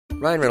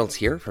Ryan Reynolds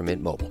here from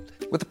Mint Mobile.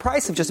 With the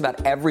price of just about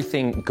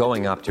everything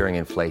going up during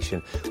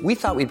inflation, we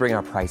thought we'd bring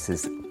our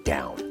prices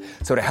down.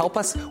 So to help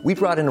us, we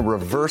brought in a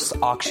reverse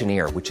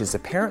auctioneer, which is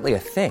apparently a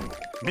thing.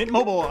 Mint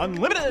Mobile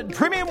Unlimited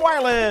Premium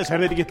Wireless. How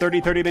to get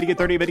 30, 30, bit to get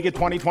 30, bit to get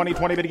 20, 20,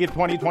 20, bit to get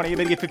 20, 20,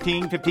 bit to get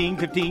 15, 15,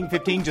 15,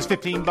 15, just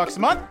 $15 a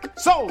month?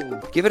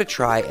 Sold! Give it a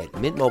try at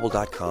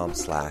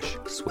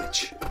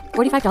mintmobile.com/switch.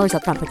 $45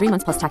 up front for 3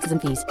 months plus taxes and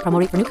fees. Promo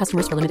rate for new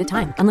customers for limited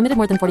time. Unlimited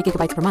more than 40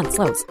 gigabytes per month.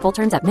 Slows full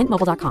terms at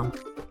mintmobile.com.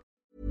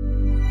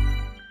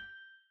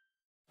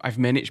 I've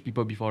managed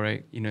people before,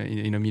 right? In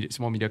a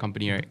small media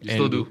company, right?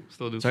 Still do.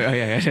 Sorry,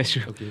 yeah, that's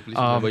true. Okay, please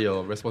remember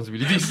your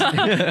responsibilities.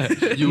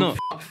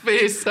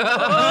 Face.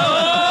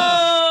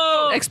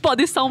 Export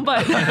this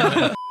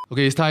soundbite.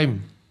 Okay, it's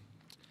time.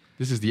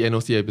 This is the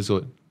NOC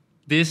episode.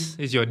 This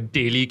is your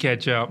daily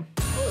catch-up.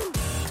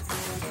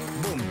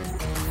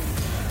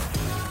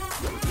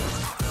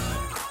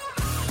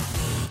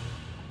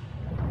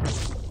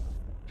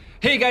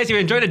 Hey guys, if you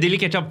enjoyed the Daily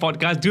Catch-Up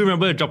podcast, do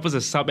remember to drop us a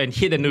sub and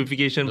hit the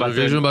notification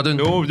button.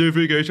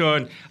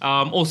 Notification.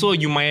 Also,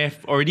 you might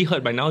have already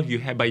heard by now, if you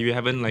have, but you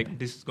haven't, like,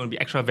 this is going to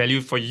be extra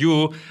value for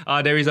you.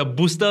 There is a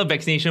booster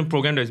vaccination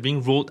program that's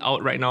being rolled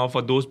out right now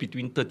for those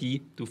between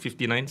 30 to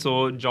 59.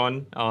 So,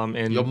 John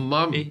and... Your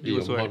mum? You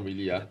also, your mum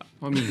really,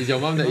 Is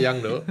your mum that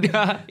young though?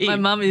 My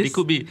mum is. It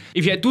could be.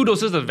 If you had 2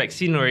 doses of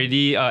vaccine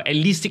already, at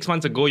least 6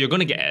 months ago, you're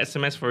going to get an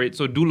SMS for it.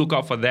 So do look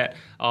out for that.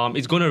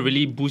 It's going to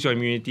really boost your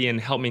immunity and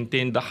help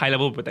maintain the high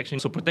level of protection.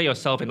 So protect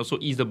yourself and also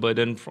ease the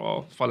burden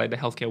for like the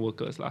healthcare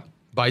workers.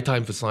 Buy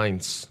time for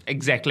science.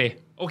 Exactly.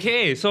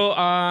 Okay, so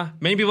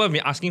many people have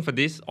been asking for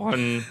this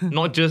on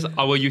not just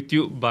our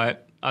YouTube,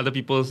 but other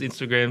people's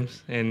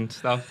Instagrams and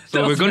stuff.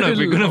 So we're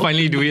gonna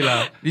finally do it.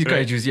 This is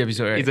quite a juicy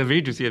episode, right? It's a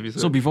very juicy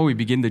episode. So before we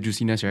begin the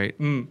juiciness, right?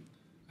 I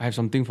have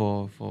something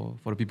for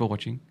the people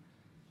watching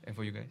and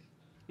for you guys.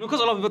 No,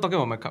 because a lot of people talking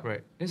about my cup,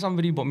 right? Then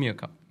somebody bought me a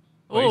cup.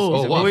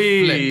 Oh, what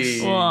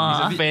flex.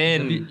 Wow. He's a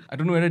fan. I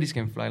don't know whether this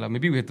can fly.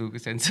 Maybe we have to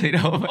censor it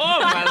out. Oh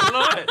my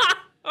lord!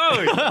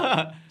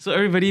 Oh. So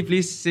everybody,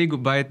 please say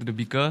goodbye to the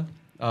beaker.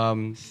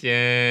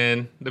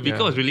 Sian. The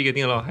beaker was really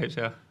getting a lot of hype,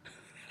 yeah.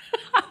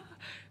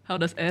 How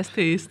does S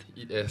taste?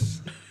 Eat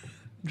S.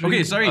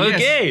 Okay, sorry.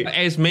 Okay. Yes.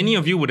 As many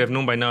of you would have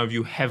known by now, if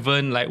you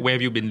haven't, like, where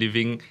have you been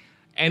living?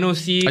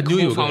 NOC I knew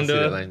you were gonna say co-founder.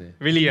 that line,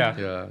 Really,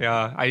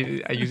 Yeah. I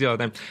use it all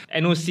the time.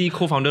 NOC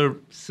co-founder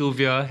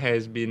Sylvia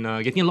has been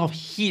getting a lot of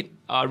heat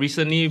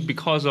recently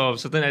because of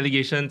certain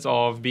allegations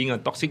of being a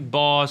toxic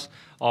boss,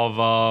 of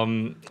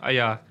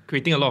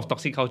creating a lot of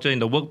toxic culture in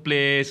the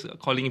workplace,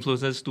 calling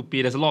influencers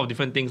stupid. There's a lot of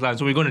different things.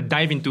 So we're going to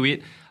dive into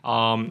it.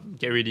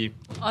 Get ready.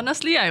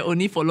 Honestly, I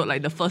only followed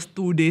like the first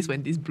 2 days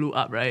when this blew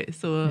up, right?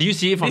 So do you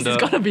see it from this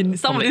is gonna be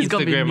some of this is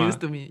gonna be news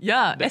to me.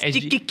 Yeah, the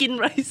SG Kickin'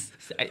 Rice.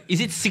 Is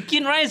it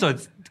chicken rice or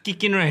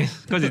kicking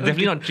rice? Because it's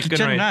definitely not chicken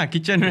rice.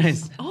 Kitchen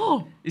rice.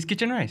 Oh, It's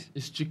kitchen rice.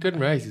 It's chicken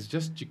rice. It's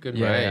just chicken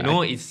Yeah, rice. yeah.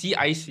 No, it's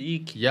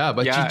CIC. Yeah,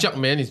 but chichak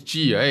man is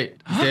chi, right?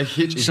 Their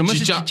H is 什么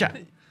是 chichak.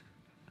 chichak?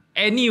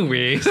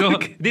 Anyway, so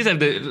these are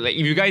the, like,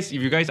 if you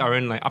guys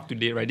aren't like up to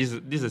date, right? This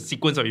is a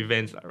sequence of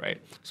events, right?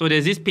 So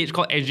there's this page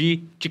called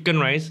SG Chicken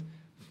Rice,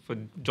 for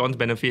John's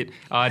benefit.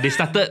 They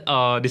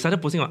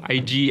started posting on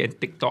IG and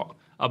TikTok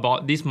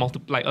about this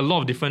a lot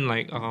of different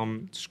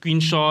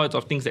screenshots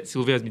of things that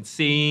Sylvia has been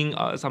saying,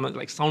 some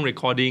like sound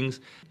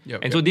recordings.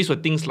 So these were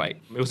things like,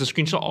 it was a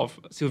screenshot of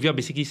Sylvia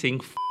basically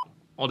saying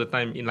all the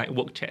time in like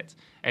work chats.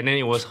 And then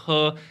it was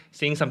her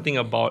saying something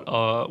about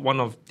one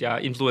of their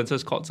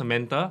influencers called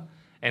Samantha,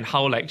 and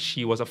how like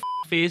she was a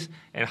face,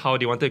 and how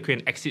they wanted to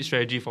create an exit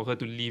strategy for her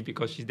to leave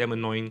because she's damn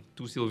annoying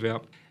to Sylvia.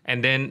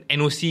 And then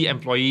NOC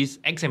employees,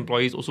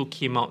 ex-employees also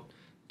came out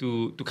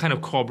to kind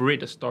of corroborate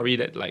the story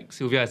that like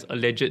Sylvia is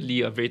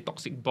allegedly a very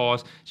toxic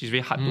boss. She's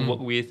very hard to work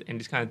with and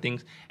these kind of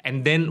things.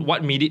 And then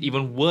what made it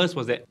even worse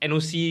was that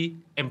NOC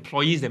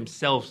employees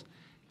themselves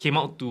came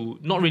out to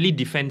not really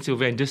defend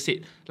Sylvia and just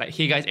said like,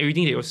 hey guys,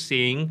 everything that you're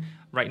saying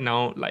right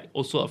now like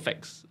also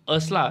affects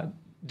us lah.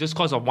 Just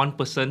because of one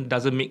person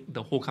doesn't make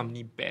the whole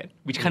company bad,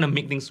 which kind of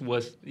make things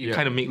worse. You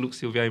kind of make look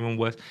Sylvia even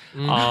worse.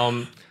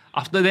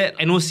 After that,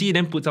 NOC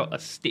then puts out a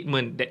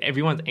statement that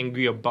everyone's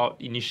angry about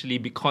initially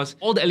because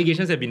all the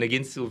allegations have been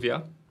against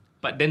Sylvia,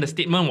 but then the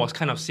statement was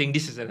kind of saying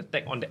this is an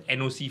attack on the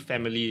NOC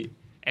family.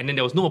 And then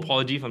there was no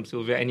apology from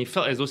Sylvia, and it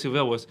felt as though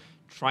Sylvia was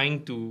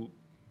trying to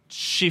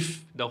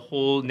shift the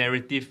whole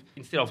narrative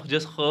instead of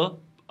just her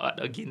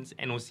against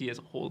NOC as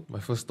a whole. My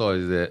first thought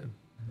is that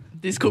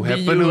this could be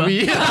happen you. to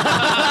me.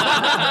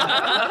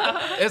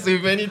 As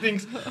with many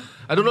things.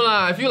 I don't know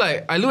lah. I feel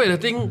like I look at the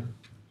thing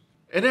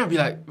and then I'll be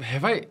like,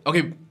 have I...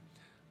 Okay,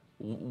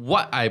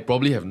 what I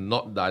probably have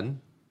not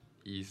done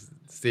is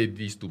say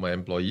this to my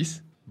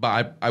employees,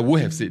 but I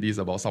would have said this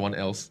about someone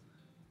else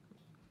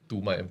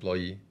to my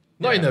employee.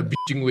 Not in a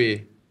bitching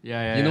way.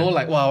 You know,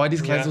 like, wow, why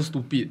this client so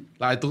stupid?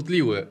 Like, I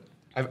totally would.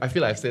 I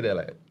feel like I've said that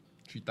like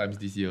 3 times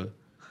this year.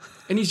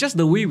 And it's just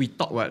the way we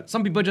talk, what?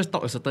 Some people just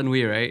talk a certain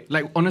way, right?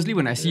 Like, honestly,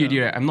 when I see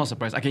you, right, I'm not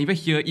surprised. I can even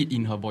hear it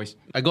in her voice.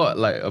 I got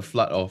like a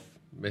flood of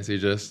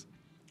messages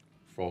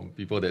from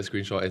people that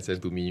screenshot and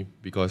sent to me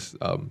because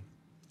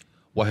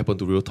What Happened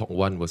to Real Talk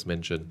 1 was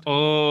mentioned.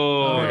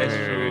 Oh, that's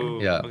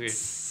true. Yeah. Okay.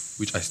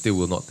 Which I still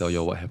will not tell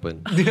you what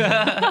happened.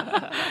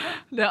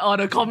 There are all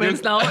the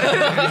comments now.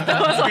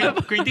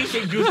 Creating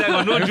fake juice, I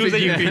got no juice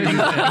that you're creating.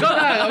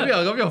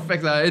 Got me a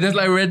facts. There's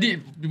like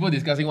Reddit, people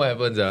discussing what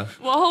happens.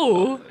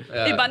 Wow.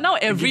 Yeah. Hey, but now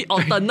every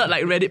alternate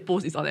like Reddit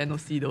post is on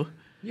NOC though.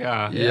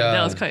 Yeah.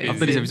 That was quite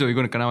After this episode, we're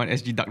going to kena one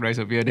SG duck rice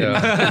appear then.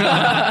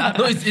 Yeah.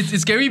 No, it's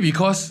scary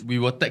because we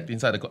were tagged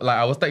inside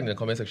I was tagged in the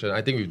comment section.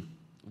 I think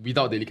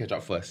without Daily Catch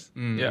Up first.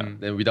 Yeah.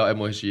 Then without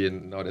MOSG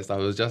and all that stuff,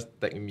 it was just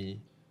tagging me.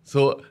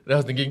 So then I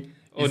was thinking,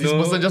 this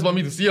no. person just want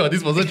me to see or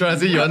this person trying to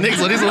say you're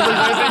next or this person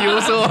trying to say you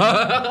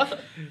also?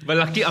 But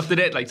lucky after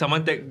that, like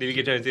someone tagged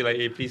Delegate and say like,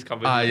 hey, please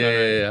cover this.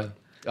 Yeah.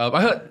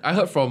 I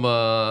heard from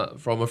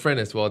a friend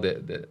as well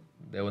that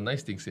there were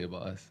nice things said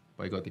about us,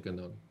 but it got taken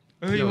down.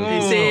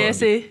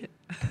 Say.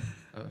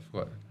 I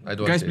forgot. I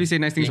don't Guys, please say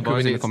nice things about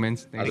us in the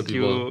comments. Other Thank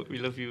people. you. We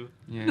love you.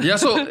 Yeah,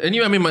 so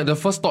anyway, I mean, the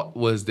first thought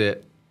was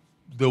that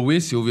the way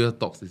Sylvia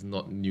talks is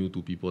not new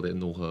to people that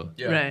know her.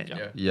 Yeah. Right.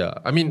 Yeah,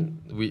 I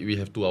mean, we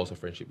have 2 hours of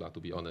friendship, to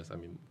be honest. I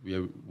mean, we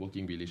are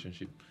working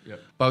relationship. Yeah.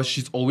 But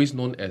she's always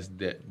known as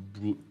that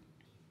brute,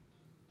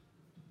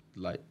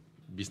 like,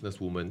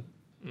 businesswoman.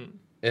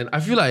 And I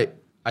feel like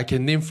I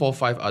can name 4 or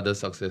 5 other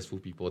successful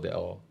people that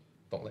all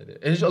talk like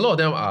that. And a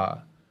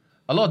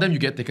lot of them you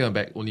get taken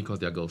aback only because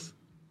they're girls.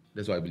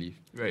 That's what I believe.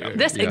 Right.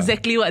 That's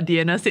exactly what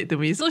Deanna said to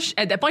me. So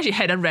at that point, she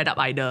hadn't read up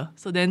either.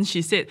 So then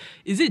she said,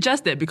 is it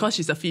just that because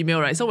she's a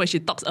female, right? So when she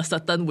talks a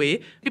certain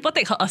way, people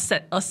take her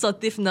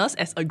assertiveness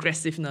as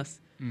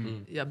aggressiveness.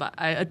 Yeah, but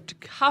I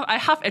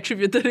half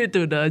attributed it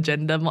to the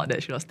gender mod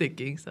that she was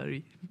taking.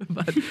 Sorry.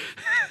 but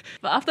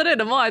after that,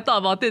 the more I thought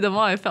about it, the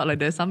more I felt like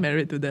there's some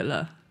merit to that.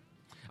 lah.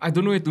 I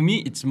don't know. To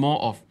me, it's more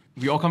of,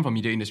 we all come from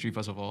media industry,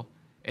 first of all.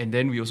 And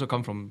then we also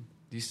come from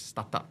this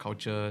startup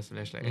culture /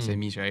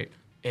 SMEs, right?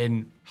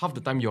 And half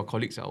the time your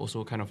colleagues are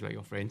also kind of like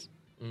your friends.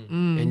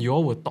 And you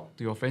all will talk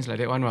to your friends like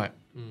that one, right?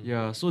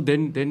 Yeah, so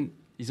then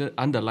it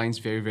underlines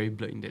very, very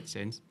blurred in that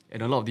sense.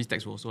 And a lot of these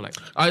texts were also like...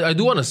 I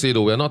do want to say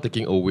though, we're not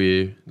taking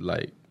away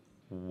like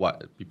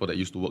what people that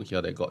used to work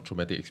here that got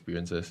traumatic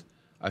experiences.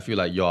 I feel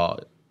like you're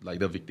like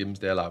the victims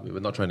there. We're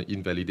not trying to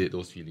invalidate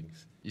those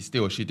feelings. It's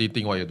still a shitty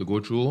thing what you have to go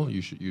through.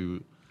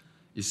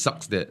 It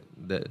sucks that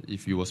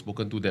if you were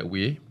spoken to that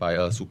way by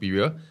a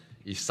superior,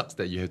 it sucks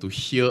that you have to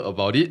hear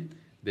about it,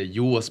 that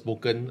you were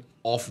spoken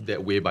of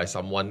that way by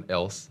someone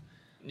else.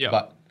 Yeah.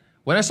 But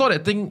when I saw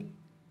that thing,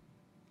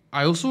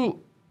 I don't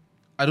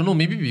know,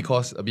 maybe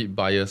because a bit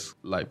biased,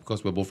 like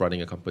because we're both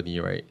running a company,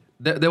 right?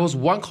 There was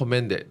one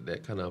comment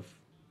that kind of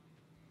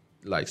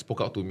like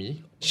spoke out to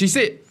me. She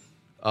said,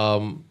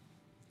 I'm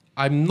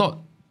not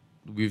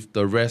with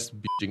the rest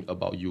bitching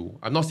about you.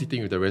 I'm not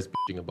sitting with the rest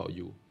bitching about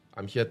you.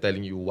 I'm here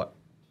telling you what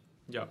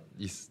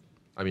is,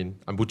 I mean,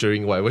 I'm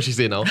butchering whatever she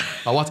said now,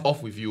 but what's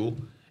off with you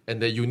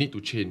and that you need to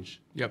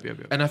change. Yep.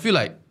 And I feel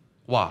like,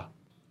 wow,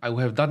 I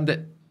would have done that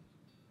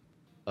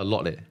a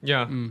lot.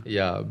 Yeah.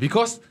 Yeah,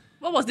 because...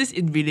 What was this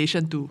in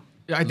relation to?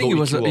 Yeah, I think low it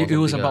was EQ or it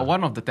was something, about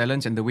one of the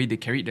talents and the way they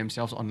carried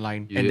themselves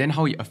online, Yeah. and then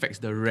how it affects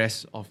the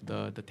rest of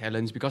the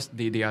talents because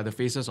they are the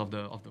faces of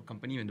the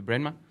company and the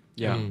brand, ma.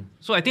 Yeah.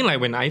 So I think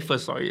like when I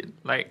first saw it,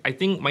 like I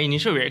think my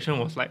initial reaction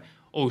was like,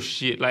 oh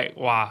shit, like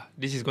wow,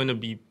 this is going to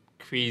be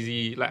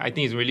crazy. Like I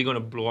think it's really going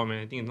to blow up, and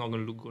I think it's not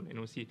going to look good.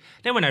 NOC.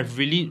 Then when I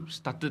really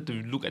started to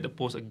look at the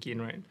post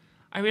again, right,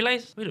 I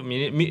realized, wait a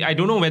minute, I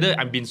don't know whether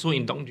I've been so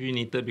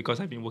indoctrinated because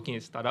I've been working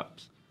in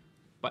startups,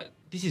 but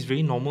this is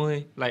very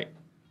normal. Like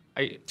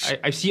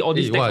I see all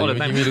these texts all the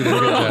time. No,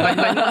 like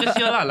not just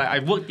here lah. Like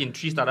I've worked in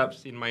 3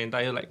 startups in my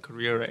entire like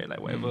career, right?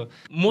 Like whatever.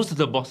 Most of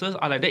the bosses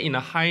are like that in a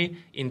high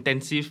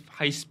intensive,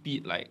 high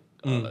speed, like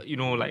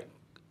like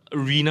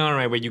arena,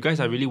 right? Where you guys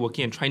are really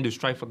working and trying to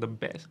strive for the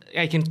best.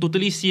 I can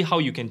totally see how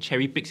you can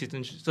cherry pick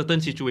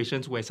certain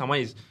situations where someone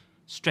is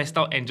stressed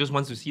out and just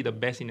wants to see the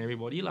best in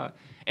everybody lah.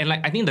 And like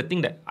I think the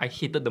thing that I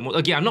hated the most,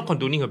 again, I'm not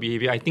condoning her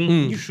behavior. I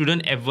think you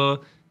shouldn't ever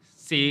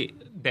say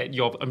that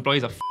your employee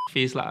is a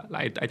face lah.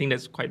 Like I think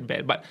that's quite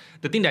bad. But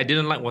the thing that I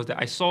didn't like was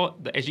that I saw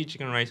the SG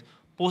Chicken Rice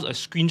post a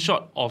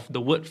screenshot of the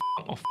word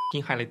or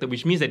f***ing highlighted,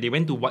 which means that they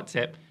went to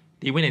WhatsApp,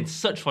 they went and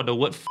searched for the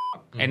word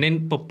and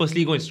then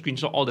purposely go and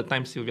screenshot all the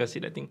time Sylvia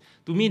said that thing.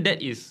 To me,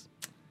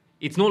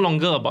 it's no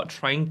longer about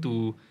trying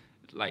to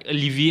like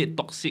alleviate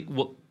toxic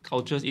work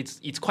cultures.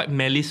 It's quite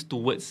malice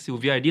towards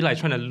Sylvia already, like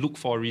trying to look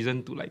for a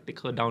reason to like take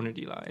her down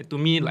already. And to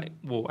me, like,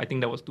 whoa, I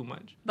think that was too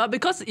much. But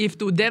because if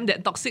to them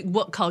that toxic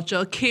work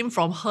culture came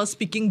from her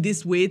speaking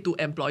this way to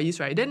employees,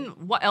 right, then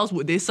what else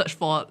would they search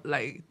for,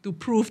 like, to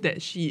prove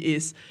that she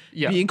is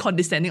being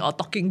condescending or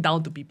talking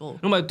down to people?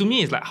 No, but to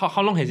me, it's like,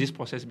 how long has this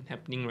process been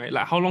happening, right?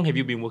 Like, how long have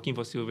you been working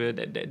for Sylvia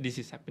that this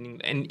is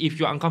happening? And if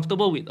you're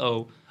uncomfortable with,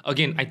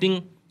 again, I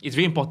think it's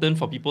very important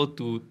for people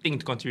to take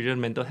into consideration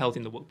mental health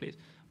in the workplace.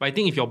 But I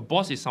think if your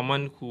boss is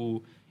someone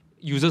who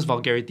uses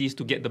vulgarities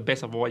to get the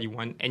best of what you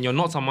want, and you're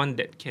not someone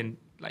that can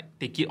like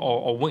take it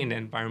or work in the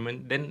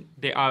environment, then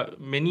there are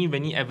many,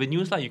 many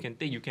avenues you can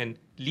take. You can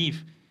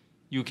leave.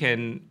 You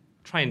can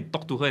try and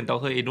talk to her and tell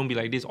her, hey, don't be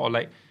like this. Or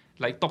like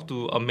like talk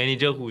to a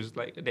manager who's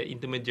like that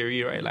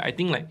intermediary, right? Like I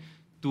think like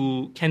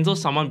to cancel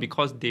someone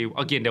because there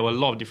were a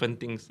lot of different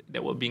things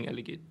that were being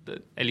alleged.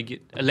 Alligator.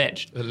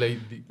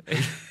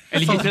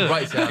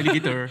 Right, yeah.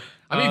 Alligator.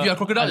 I mean, if you're a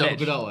crocodile, you're a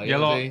alleged. crocodile. Yeah, you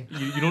know what lor, I'm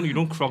saying? you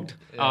don't crocked.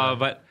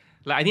 But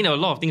like I think there were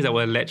a lot of things that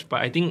were alleged.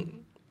 But I think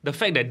the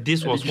fact that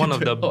this was one of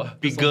the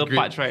bigger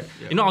parts, right?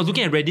 Yeah. You know, I was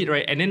looking at Reddit,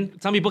 right, and then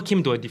some people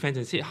came to a defense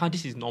and said,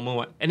 this is normal,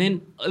 what? And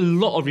then a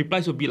lot of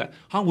replies would be like,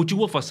 would you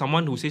work for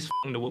someone who says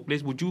in the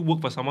workplace? Would you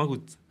work for someone who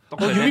talks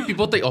like You that? mean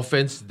people take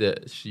offense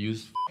that she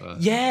used?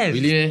 Yes.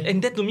 Really?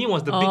 And that to me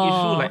was the big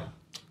issue. Like,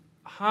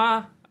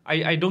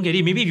 I don't get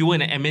it. Maybe if you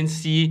work in an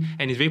MNC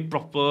and it's very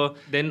proper,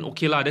 then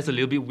okay lah, that's a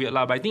little bit weird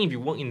lah. But I think if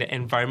you work in the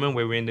environment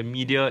where we're in the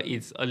media,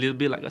 it's a little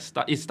bit like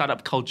it's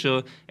startup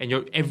culture and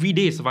your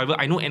everyday survival.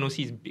 I know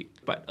NOC is big,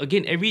 but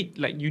again,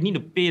 you need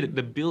to pay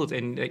the bills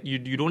and like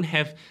you don't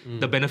have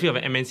the benefit of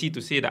an MNC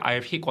to say that I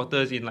have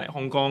headquarters in like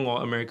Hong Kong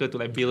or America to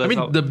like bail us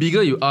out. The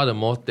bigger you are, the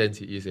more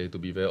tense it is, to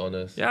be very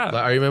honest. Yeah.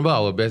 Like I remember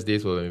our best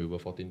days were when we were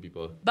 14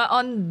 people. But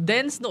on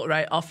Dan's note,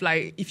 right, of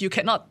like if you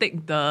cannot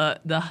take the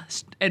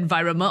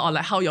environment or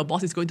like how your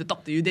boss is going to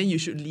talk to you, then you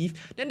should leave.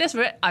 Then that's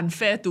very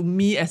unfair to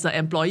me as an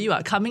employee.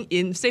 Coming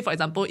in, say for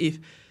example, if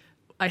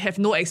I have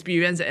no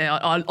experience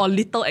or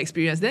little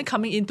experience, then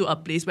coming into a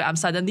place where I'm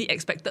suddenly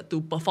expected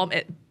to perform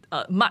at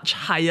a much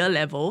higher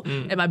level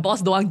and my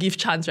boss don't want to give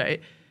chance,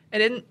 right?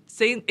 And then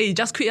saying, hey,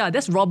 just quit,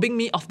 that's robbing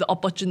me of the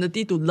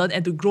opportunity to learn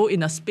and to grow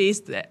in a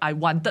space that I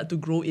wanted to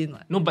grow in.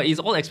 No, but it's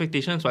all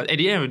expectations. But at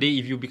the end of the day,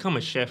 if you become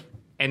a chef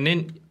and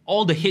then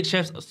all the head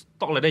chefs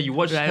talk like that, you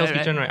watch Hell's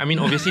Kitchen, right? I mean,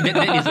 obviously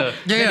that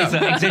is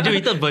an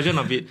exaggerated version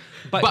of it.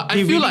 But I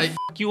they feel really like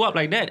fuck you up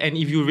like that. And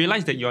if you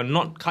realize that you're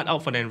not cut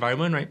out for the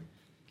environment, right?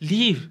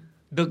 Leave.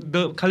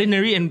 The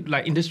culinary and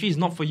like industry is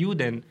not for you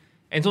then.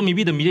 And so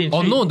maybe the media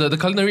industry... the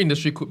culinary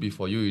industry could be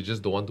for you. You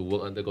just don't want to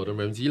work under Gordon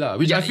Ramsay lah.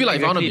 Which I feel like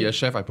if I want to be a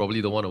chef, I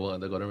probably don't want to work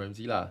under Gordon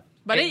Ramsay lah.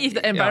 But then if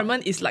the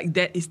environment is like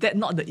that, is that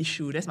not the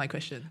issue? That's my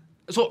question.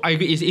 So I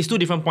agree. It's two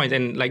different points,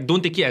 and like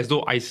don't take it as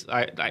though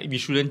we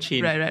shouldn't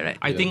change. Right.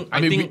 I think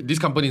this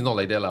company is not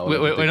like that lah.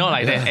 We're not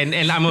like that, and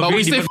I'm a but very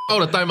we say different. all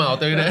the time. I'll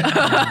tell you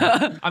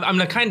that. I'm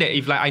the kind that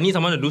if like I need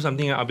someone to do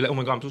something, I'll be like, oh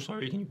my god, I'm so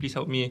sorry. Can you please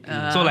help me?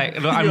 So like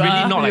I'm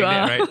really not like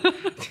that, right?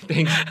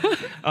 Thanks.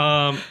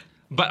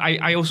 But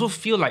I also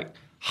feel like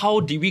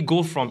how did we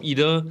go from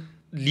either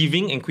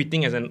leaving and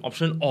quitting as an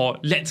option or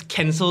let's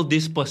cancel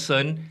this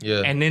person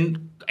and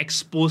then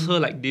expose her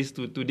like this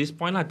to this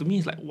point. To me,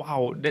 it's like,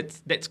 wow,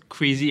 that's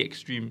crazy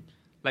extreme.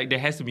 Like there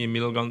has to be a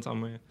middle ground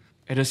somewhere.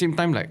 At the same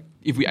time, like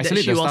if we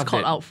isolate she the was stuff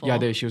called that, out for.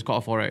 that she was called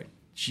out for, right?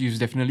 She was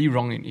definitely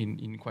wrong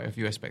in quite a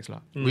few aspects lah.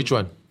 Which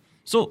one?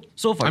 So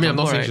for example, I'm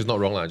not saying right, she's not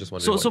wrong lah. I just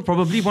wondering. So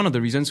probably one of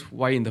the reasons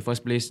why in the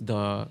first place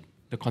the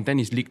content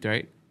is leaked,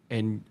 right?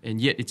 And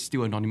yet it's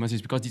still anonymous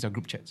is because these are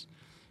group chats.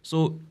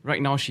 So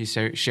right now she's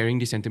sharing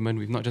this sentiment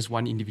with not just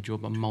one individual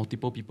but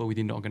multiple people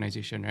within the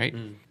organization, right?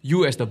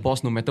 You as the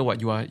boss, no matter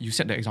what you are, you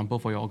set the example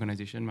for your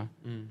organization, ma.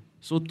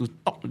 So to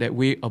talk that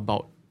way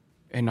about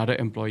another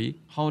employee,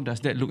 how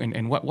does that look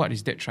and what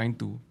is that trying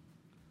to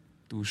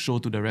show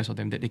to the rest of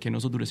them that they can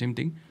also do the same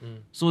thing?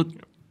 So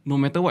no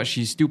matter what,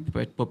 she's still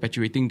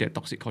perpetuating that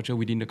toxic culture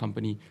within the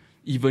company,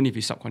 even if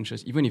it's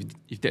subconscious, even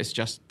if that's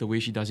just the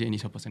way she does it and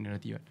it's her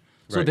personality, right?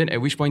 So then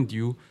at which point do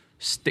you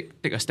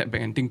take a step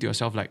back and think to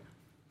yourself like,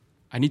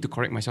 I need to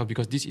correct myself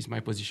because this is my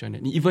position.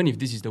 And even if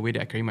this is the way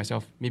that I carry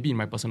myself, maybe in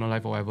my personal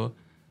life or whatever,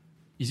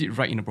 is it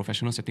right in a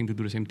professional setting to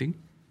do the same thing?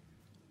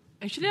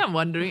 Actually, I'm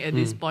wondering at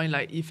this point,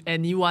 like if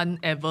anyone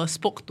ever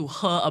spoke to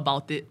her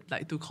about it,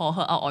 like to call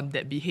her out on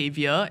that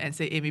behavior and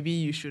say, hey, maybe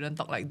you shouldn't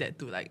talk like that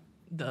to like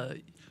the...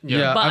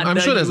 Yeah, I'm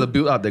sure there's a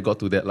build-up that got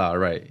to that lah,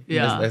 right?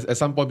 Yeah. At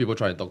some point, people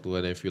try and talk to her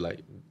and they feel like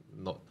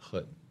not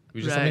heard,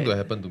 which is something that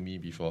happened to me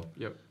before.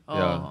 Yep.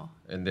 Yeah.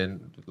 And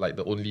then like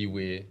the only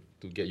way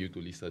to get you to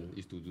listen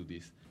is to do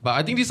this. But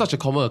I think this is such a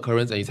common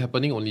occurrence and it's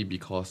happening only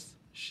because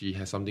she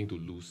has something to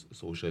lose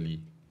socially.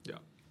 Yeah.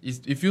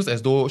 It feels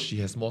as though she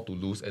has more to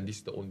lose and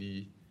this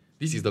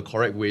is the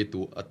correct way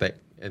to attack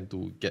and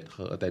to get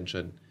her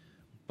attention.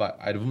 But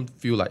I don't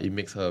feel like it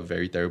makes her a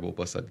very terrible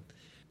person.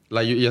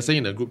 Like you're saying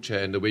in a group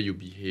chat and the way you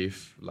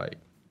behave like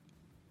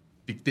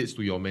dictates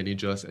to your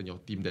managers and your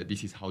team that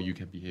this is how you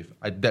can behave.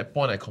 At that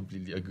point, I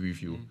completely agree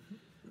with you.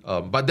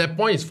 But that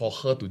point is for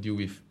her to deal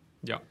with.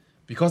 Yeah.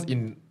 Because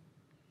in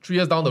 3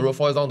 years down the road,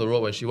 4 years down the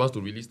road, when she wants to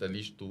release the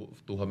leash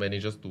to her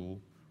managers to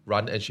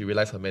run and she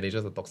realizes her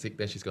managers are toxic,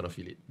 then she's going to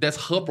feel it. That's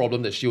her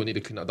problem that she will need to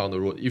clean up down the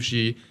road. If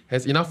she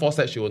has enough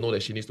foresight, she will know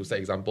that she needs to set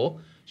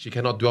example. She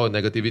cannot dwell on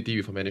negativity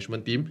with her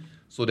management team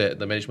so that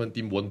the management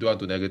team won't dwell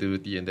into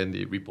negativity and then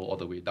they ripple all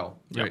the way down.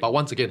 Right. But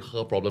once again,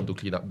 her problem to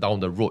clean up down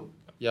the road.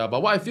 Yeah,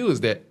 but what I feel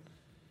is that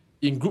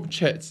in group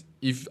chats,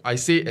 if I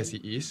say it as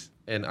it is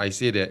and I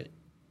say that,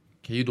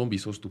 can you don't be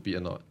so stupid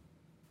or not?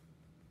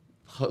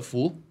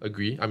 Hurtful,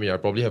 agree. I mean, I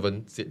probably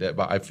haven't said that,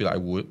 but I feel like I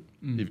would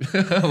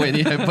when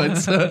it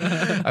happens.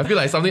 I feel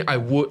like something I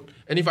would.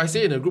 And if I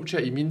say in a group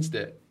chat, it means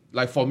that,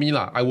 like for me,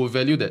 I would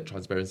value that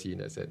transparency in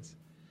that sense.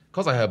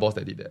 Because I had a boss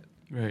that did that.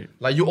 Right.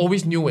 Like you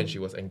always knew when she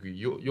was angry.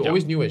 You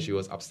always knew when she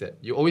was upset.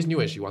 You always knew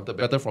when she wanted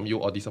better from you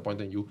or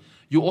disappointed you.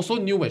 You also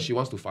knew when she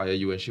wants to fire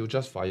you and she'll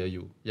just fire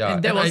you. Yeah.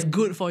 And that was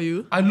good for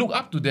you. I look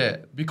up to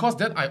that because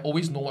then I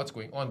always know what's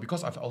going on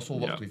because I've also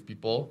worked with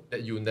people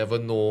that you never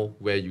know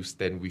where you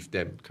stand with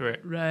them.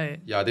 Correct. Right.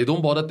 Yeah, they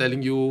don't bother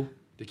telling you.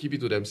 They keep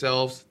it to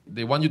themselves.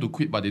 They want you to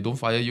quit, but they don't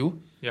fire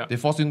you. Yeah. They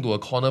force you into a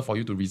corner for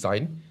you to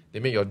resign. They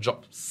make your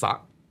job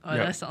suck. Oh,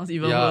 that sounds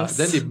even Yeah. worse.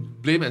 Then they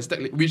blame and stack.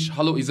 Which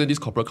isn't this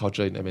corporate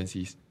culture in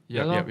MNCs?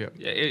 Yeah, lor. yeah.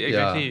 Yeah,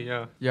 exactly.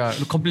 Yeah. Yeah, I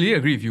completely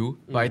agree with you,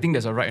 but I think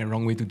there's a right and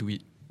wrong way to do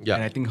it. Yeah.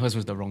 And I think hers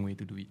was the wrong way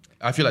to do it.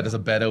 I feel like there's a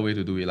better way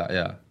to do it. Like,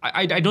 yeah.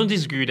 I don't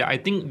disagree with that. I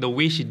think the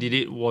way she did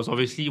it was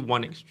obviously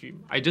one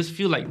extreme. I just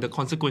feel like the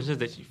consequences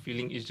that she's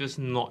feeling is just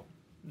not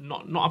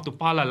up to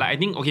par. Like I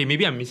think, okay,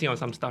 maybe I'm missing out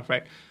some stuff,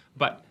 right?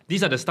 But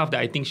these are the stuff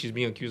that I think she's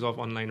being accused of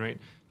online, right?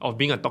 Of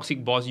being a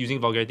toxic boss, using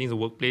vulgarity in the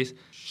workplace.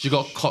 She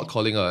got caught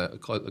calling a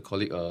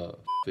colleague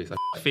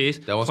face.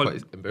 That was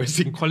quite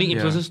embarrassing. Calling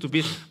influencers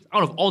stupid.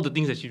 Out of all the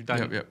things that she's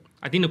done, Yep.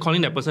 I think the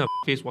calling that person a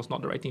face was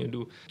not the right thing to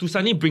do. To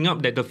suddenly bring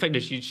up that the fact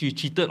that she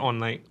cheated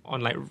on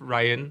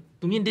Ryan,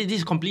 to me this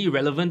is completely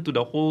irrelevant to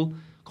the whole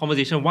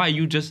conversation. Why are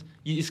you just...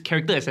 It's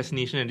character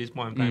assassination at this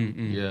point in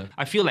time. Yeah.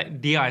 I feel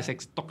like they are as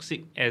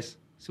toxic as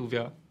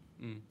Sylvia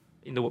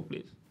in the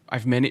workplace.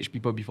 I've managed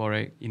people before,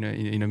 right? In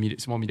a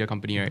small media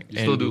company, right? You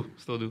still do.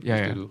 Yeah,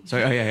 yeah. do. So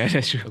yeah,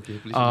 that's true. Okay,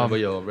 please remember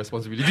your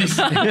responsibilities.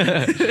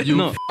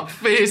 You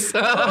face.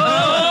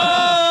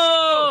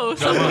 Oh!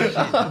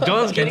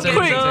 John's getting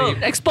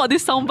Quick, export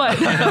this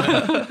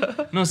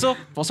soundbite. No, so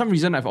for some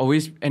reason, I've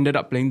always ended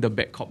up playing the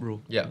bad cop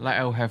role. Yeah. Like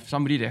I'll have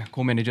somebody that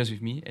co-manages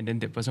with me, and then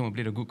that person will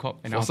play the good cop.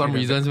 And For I'll some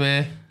play the reasons,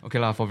 man. Okay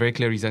lah, for very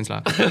clear reasons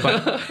lah.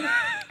 But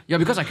yeah,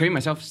 because I carry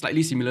myself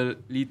slightly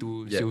similarly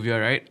to Sylvia,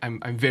 right?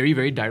 I'm very,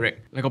 very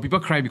direct. Like, people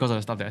cry because of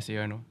the stuff that I say,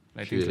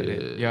 like things like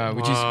that. Yeah,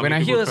 which is when I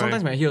hear,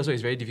 sometimes when I hear also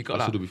it's very difficult.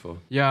 I also do before.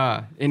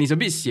 Yeah, and it's a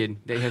bit sian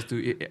that it has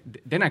to.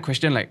 Then I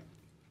question like,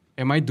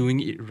 am I doing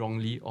it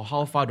wrongly, or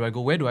how far do I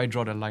go? Where do I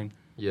draw the line?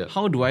 Yeah.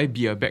 How do I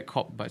be a bad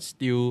cop but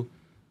still,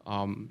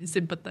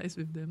 Sympathize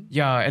with them.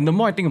 yeah? And the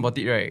more I think about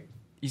it, right,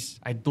 is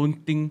I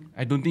don't think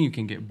you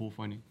can get both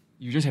on it.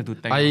 You just have to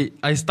thank.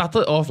 I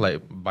started off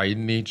like by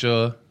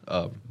nature,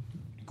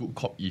 good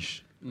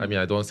cop-ish. I mean,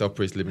 I don't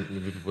self-praise.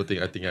 Maybe people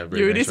think I'm very.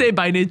 You already nice, say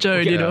by nature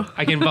already, though.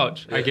 I can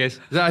vouch, I guess.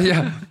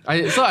 Yeah.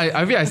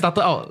 I mean, I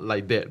started out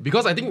like that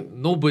because I think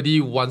nobody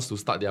wants to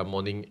start their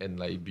morning and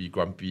like be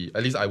grumpy.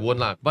 At least I won't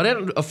lah. But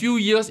then a few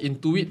years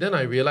into it, then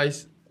I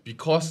realized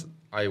because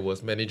I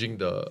was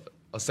managing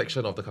a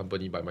section of the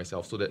company by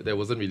myself, so that there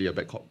wasn't really a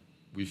bad cop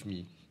with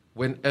me.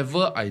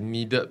 Whenever I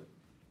needed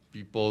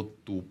people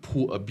to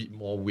pull a bit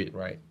more weight,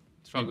 right?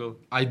 Struggle.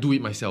 I do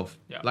it myself.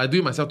 Yeah. Like I do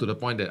it myself to the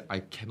point that I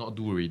cannot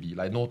do already.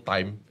 Like no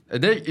time.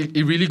 And then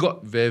it really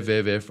got very,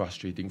 very, very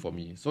frustrating for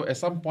me. So at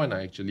some point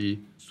I actually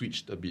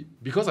switched a bit.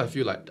 Because I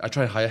feel like I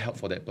try and hire help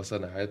for that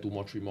person. I hire 2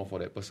 more, 3 more for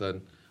that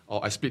person.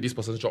 Or I split this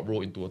person's job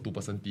role into a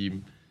 2-person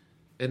team.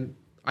 And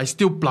I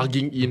still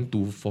plugging in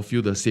to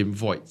fulfill the same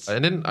voids.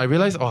 And then I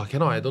realized, I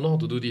don't know how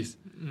to do this.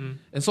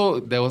 And so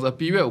there was a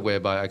period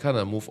whereby I kind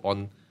of moved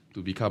on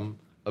to become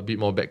a bit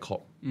more bad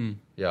cop.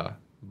 Yeah.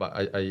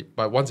 But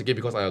but once again,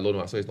 because I'm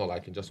alone, so it's not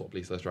like I can just swap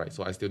places, right?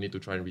 So I still need to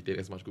try and retain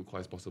as much good cop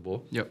as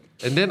possible. Yep.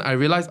 And then I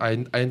realized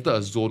I entered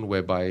a zone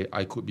whereby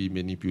I could be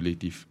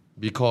manipulative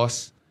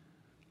because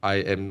I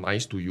am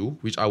nice to you,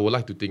 which I would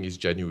like to think is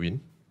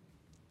genuine.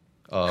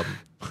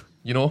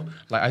 You know,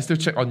 like I still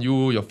check on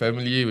you, your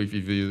family, if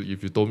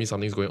you told me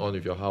something's going on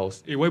with your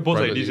house. Hey, why boss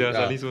like privately. this? Yeah,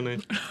 suddenly so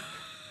nice.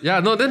 Yeah,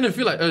 no, then you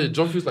feel like,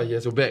 John feels like he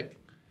has your back.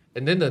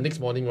 And then the next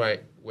morning,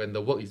 right, when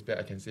the work is bad,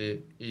 I can say,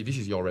 hey, this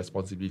is your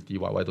responsibility.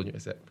 Why don't you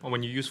accept? Or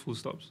when you use full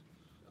stops.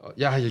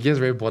 Yeah, he gets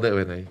very bothered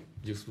when I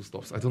use full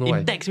stops. I don't know why.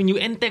 In text, when you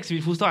end text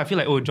with full stop, I feel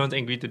like, John's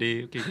angry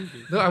today. Okay.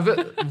 No,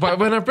 but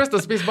when I press the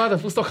space bar, the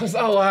full stop comes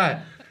out.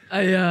 Right?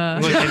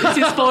 It's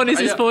his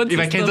phone, If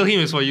I cancel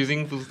him, it's for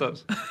using full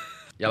stops.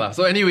 Yeah lah.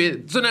 So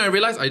anyway, so then I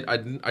realized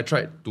I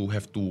tried to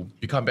have to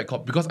become bad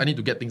cop because I need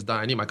to get things done.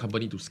 I need my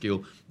company to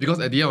scale. Because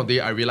at the end of the day,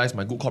 I realized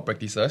my good cop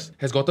practices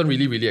has gotten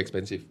really, really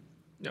expensive.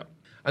 Yeah.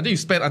 Until you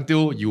spend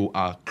until you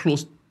are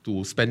close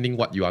to spending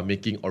what you are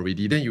making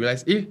already, then you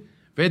realize,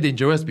 very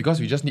dangerous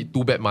because we just need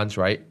 2 bad months,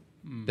 right?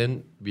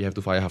 Then we have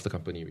to fire half the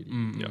company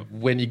already. Yeah.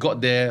 When it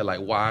got there, like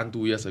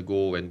 1-2 years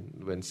ago,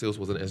 when sales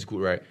wasn't as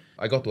good, right?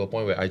 I got to a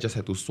point where I just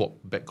had to swap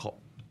bad cop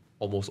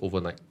almost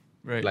overnight.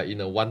 Right. Like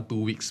in a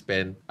 1-2 week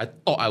span. I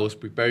thought I was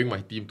preparing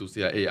my team to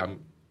say, hey,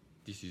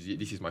 this is it.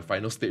 This is my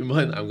final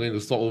statement. I'm going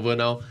to swap over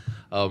now.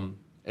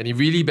 And it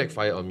really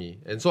backfired on me.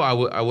 And so I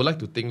would like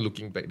to think,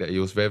 looking back, that it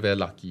was very, very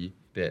lucky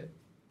that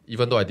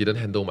even though I didn't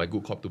handle my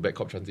good cop to bad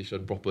cop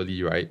transition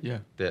properly, right? Yeah.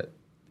 That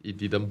it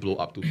didn't blow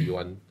up to be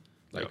one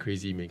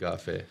crazy mega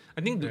affair.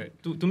 I think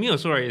to me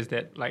also, right, is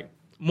that like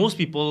most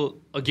people,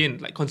 again,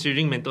 like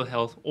considering mental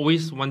health,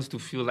 always wants to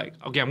feel like,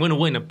 okay, I'm going to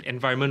work in an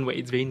environment where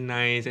it's very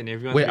nice and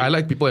everyone. Wait, I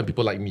like people and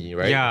people like me,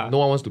 right? Yeah. No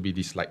one wants to be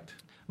disliked.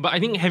 But I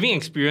think having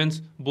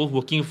experience both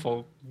working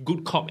for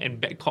good cop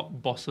and bad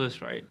cop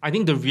bosses, right? I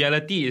think the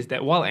reality is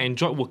that while I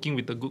enjoyed working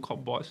with the good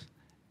cop boss,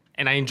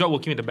 and I enjoyed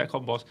working with the bad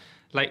cop boss,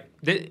 like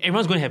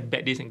everyone's going to have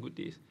bad days and good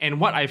days. And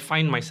what I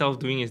find myself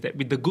doing is that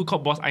with the good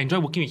cop boss, I enjoy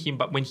working with him,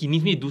 but when he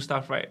needs me to do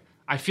stuff, right,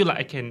 I feel like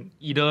I can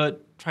either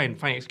try and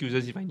find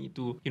excuses if I need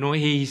to. You know,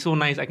 hey, he's so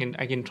nice, I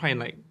can try and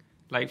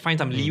like find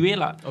some leeway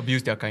lah.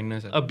 Abuse their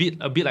kindness. A bit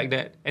like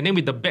that. And then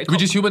with the bad cop,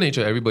 Which is human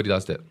nature. Everybody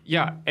does that.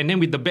 yeah, and then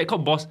with the bad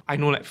cop boss, I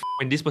know like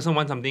when this person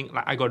wants something,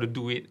 like I got to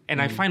do it,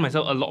 and I find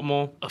myself a lot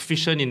more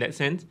efficient in that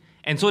sense.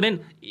 And so then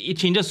it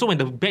changes. So when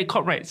the bad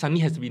cop, right,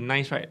 suddenly has to be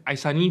nice, right, I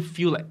suddenly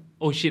feel like,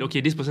 oh shit, okay,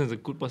 this person is a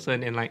good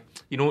person, and like,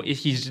 you know,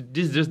 this is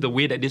just the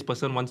way that this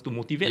person wants to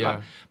motivate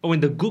lah. But when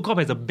the good cop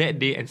has a bad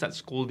day and starts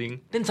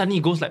scolding, then suddenly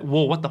it goes like,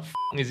 whoa, what the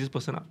is this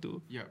person up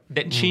to? Yeah.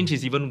 That change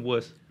is even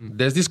worse.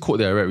 There's this quote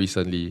that I read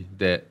recently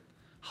that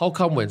how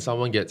come when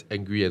someone gets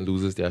angry and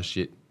loses their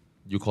shit,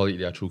 you call it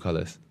their true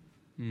colors?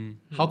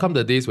 How come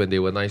the days when they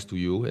were nice to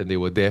you and they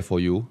were there for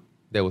you,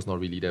 that was not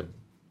really them?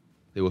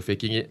 They were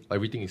faking it.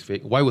 Everything is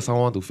fake. Why would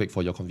someone want to fake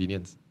for your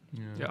convenience?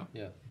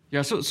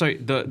 Yeah, so sorry,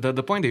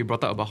 the point that you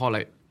brought up about how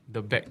like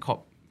the bad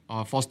cop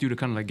forced you to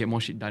kind of like get more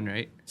shit done,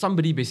 right?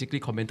 Somebody basically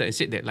commented and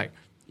said that like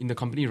in the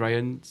company,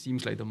 Ryan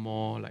seems like the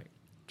more like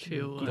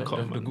Chill. the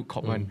good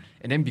cop one.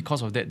 And then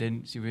because of that,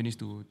 then Sylvia needs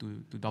to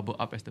double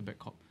up as the bad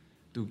cop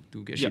to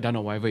get shit done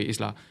or whatever it is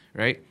lah,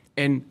 right?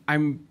 And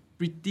I'm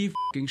pretty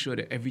fucking sure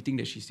that everything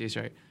that she says,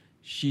 right,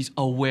 she's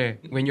aware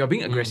when you're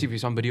being aggressive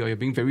with somebody or you're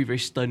being very, very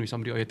stern with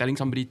somebody or you're telling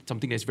somebody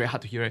something that's very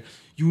hard to hear, right?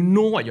 You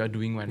know what you're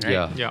doing, man,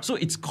 right? Yeah. So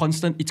it's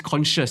constant, it's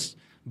conscious.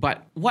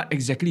 But what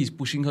exactly is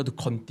pushing her to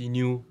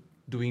continue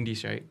doing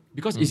this, right?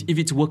 Because if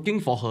it's working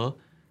for her,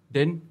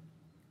 then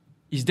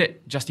is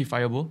that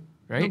justifiable,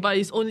 right? No, but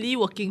it's only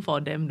working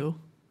for them though.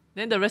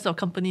 Then the rest of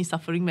company is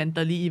suffering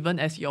mentally even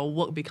as your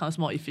work becomes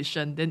more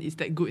efficient. Then is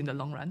that good in the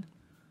long run?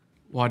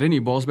 Wow, then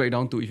it boils back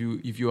down to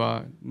if you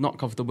are not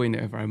comfortable in the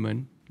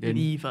environment, then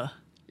Leave.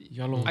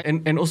 yeah, lor.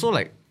 And also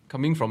like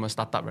coming from a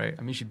startup, right?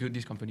 I mean, she built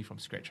this company from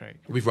scratch, right?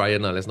 With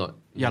Ryan, let's not.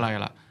 Yeah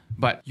lah.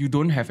 But you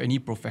don't have any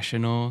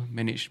professional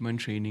management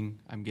training,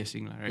 I'm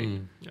guessing, right?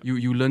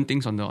 You learn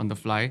things on the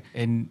fly,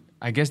 and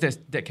I guess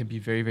that can be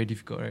very, very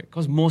difficult, right?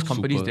 Because most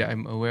companies that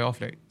I'm aware of,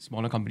 like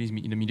smaller companies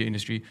in the media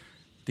industry,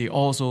 they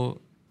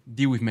also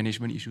deal with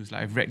management issues.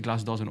 Like I've read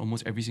Glassdoors on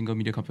almost every single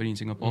media company in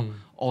Singapore,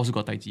 also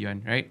got Tai Chi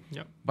one, right?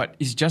 Yep. But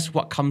it's just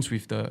what comes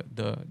with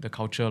the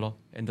culture lor,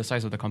 and the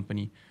size of the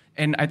company.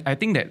 And I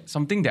think that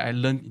something that I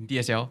learned in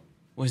TSL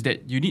was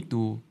that you need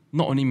to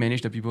not only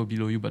manage the people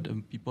below you, but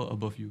the people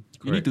above you.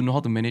 Correct. You need to know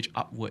how to manage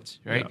upwards,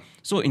 right? Yeah.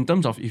 So in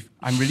terms of if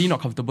I'm really not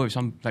comfortable with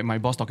like my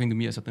boss talking to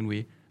me a certain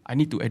way, I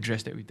need to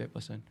address that with that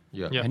person.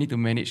 Yeah. I need to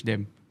manage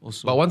them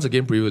also. But once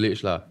again,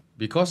 privilege lah.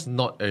 Because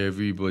not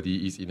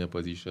everybody is in a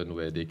position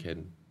where they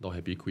can not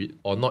happy quit,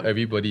 or not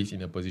everybody is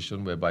in a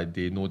position whereby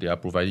they know they are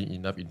providing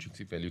enough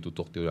intrinsic value to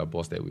talk to their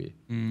boss that way.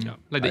 Yeah.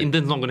 Like the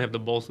intern's not gonna have the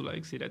balls to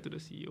like say that to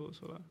the CEO.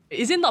 So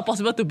is it not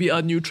possible to be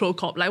a neutral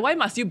cop? Like why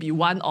must you be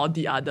one or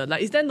the other?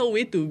 Like is there no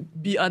way to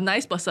be a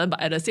nice person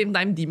but at the same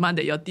time demand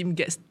that your team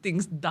gets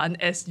things done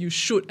as you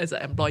should as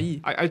an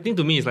employee? I think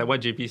to me it's like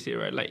what JP said,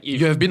 right? Like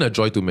if You have been a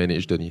joy to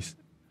manage, Denise.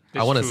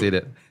 I want to say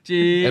that.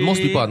 And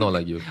most people are not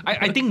like you.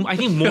 I think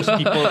most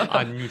people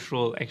are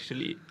neutral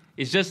actually.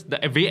 It's just the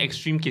very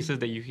extreme cases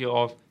that you hear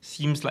of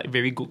seems like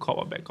very good cop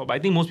or bad cop. But I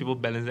think most people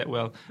balance that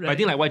well. Right. But I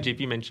think like what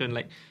JP mentioned,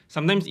 like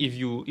sometimes if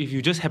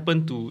you just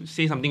happen to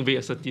say something very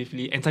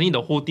assertively and suddenly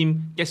the whole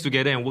team gets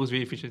together and works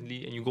very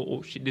efficiently and you go,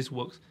 oh shit, this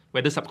works,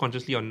 whether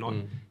subconsciously or not.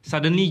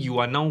 Suddenly you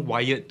are now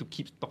wired to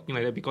keep talking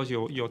like that because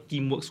your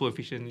team works so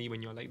efficiently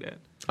when you're like that.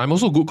 I'm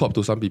also good cop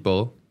to some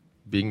people,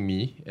 being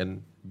me,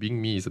 and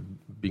being me is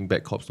being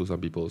bad cops to some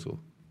people also.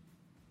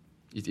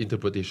 It's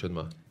interpretation,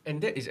 ma.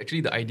 And that is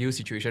actually the ideal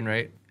situation,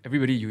 right?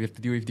 Everybody you have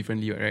to deal with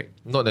differently, right?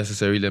 Not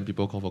necessarily then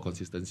people call for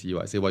consistency.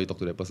 Right? Say why you talk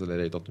to that person like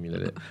that, you talk to me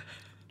like that.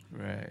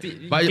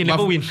 Right. But you can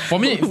never win. For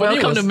me,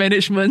 Welcome to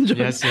management. John.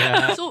 Yes,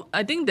 yeah. So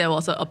I think there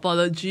was an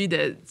apology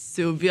that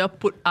Sylvia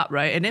put up,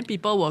 right? And then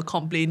people were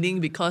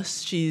complaining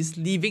because she's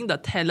leaving the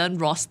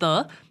talent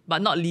roster,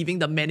 but not leaving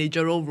the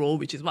managerial role,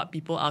 which is what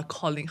people are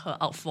calling her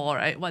out for,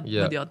 right? What do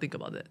y'all think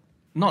about that?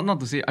 Not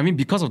to say, I mean,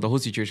 because of the whole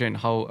situation and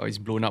how it's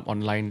blown up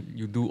online,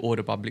 you do owe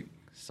the public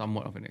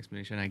somewhat of an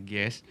explanation, I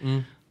guess.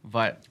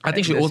 But I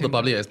think she owes the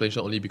public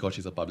explanation only because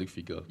she's a public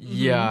figure.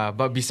 Yeah,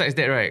 but besides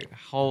that, right,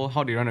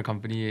 how they run a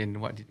company and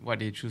what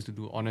they choose to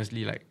do,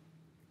 honestly, like...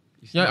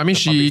 Yeah, I mean,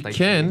 she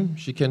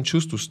can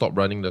choose to stop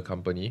running the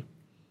company,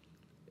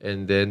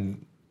 and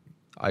then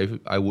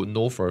I would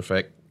know for a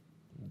fact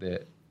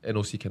that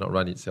NOC cannot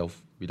run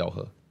itself without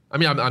her. I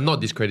mean, I'm not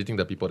discrediting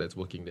the people that's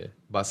working there,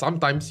 but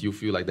sometimes you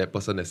feel like that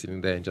person that's sitting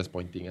there and just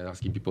pointing and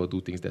asking people to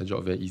do things, their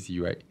job very easy,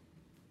 right?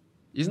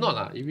 It's not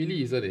lah. It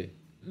really isn't it.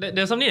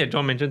 There's something that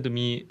John mentioned to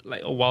me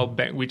like a while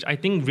back, which I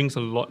think rings a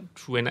lot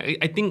true. And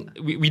I think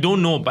we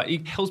don't know, but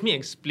it helps me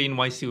explain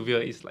why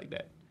Sylvia is like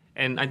that.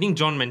 And I think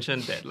John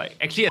mentioned that, like,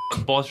 actually as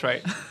a boss,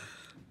 right?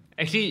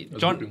 Actually,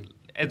 John,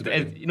 as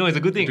you know, it's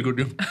a good thing. It's a good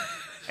thing.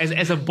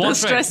 as a The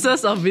boss, right?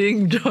 stresses of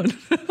being John.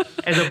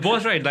 As a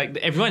boss, right, like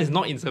everyone is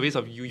not in service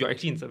of you, you're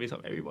actually in service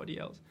of everybody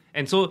else.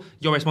 And so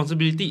your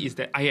responsibility is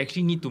that I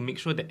actually need to make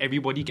sure that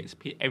everybody gets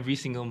paid every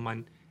single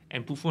month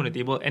and put food on the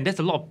table. And that's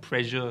a lot of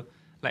pressure,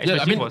 like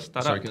especially for a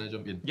startup. Sorry, can I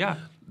jump in? Yeah.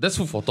 That's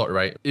food for thought,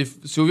 right? If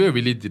Sylvia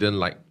really didn't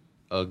like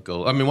a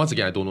girl, I mean, once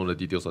again, I don't know the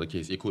details of the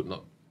case. It could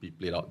not be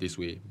played out this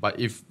way. But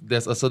if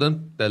there's a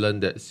certain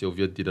talent that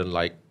Sylvia didn't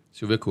like,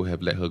 Sylvia could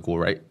have let her go,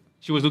 right?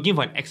 She was looking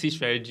for an exit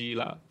strategy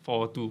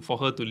for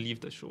her to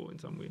leave the show in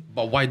some way.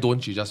 But why don't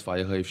she just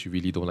fire her if she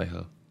really don't like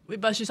her? Wait,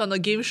 but she's on the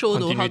game show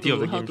though. How Continuity of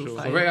the to, how game to show.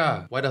 fight?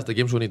 Correct. Why does the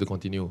game show need to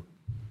continue?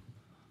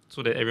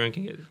 So that everyone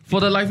can get it.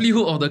 For the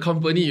livelihood of the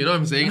company, you know what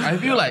I'm saying? I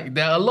feel like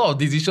there are a lot of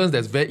decisions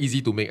that's very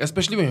easy to make,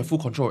 especially when you have full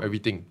control of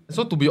everything.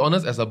 So to be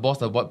honest, as a boss,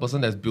 the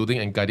person that's building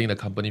and guiding the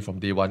company from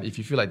day one, if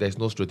you feel like there's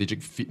no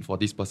strategic fit for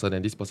this person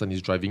and this person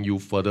is driving you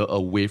further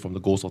away from the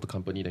goals of the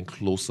company than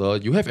closer,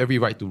 you have every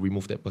right to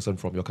remove that person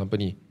from your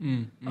company.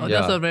 Oh,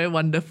 that's a very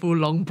wonderful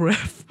long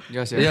breath.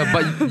 Yes, Yeah,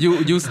 but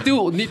you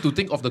still need to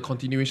think of the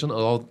continuation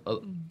of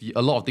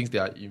a lot of things that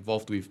are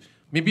involved with.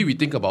 Maybe we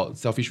think about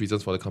selfish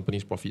reasons for the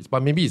company's profits,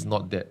 but maybe it's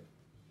not that.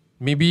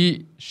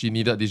 Maybe she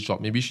needed this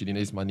job, maybe she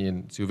needed this money,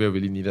 and Sylvia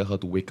really needed her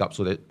to wake up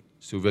so that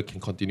Sylvia can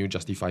continue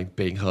justifying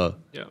paying her.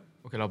 Yeah.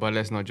 Okay, but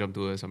let's not jump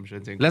to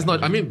assumptions. Let's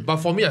not, I mean, but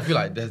for me, I feel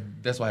like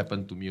that's what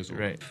happened to me also.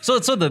 Right. So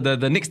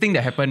the next thing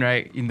that happened,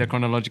 right, in the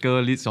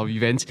chronological list of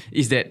events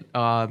is that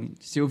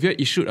Sylvia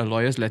issued a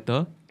lawyer's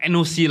letter.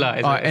 NOC lah,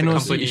 as a NOC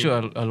company.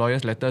 issued a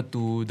lawyer's letter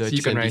to the Cease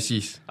chicken and rice.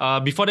 desist.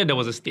 Before that, there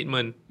was a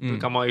statement to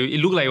come out. It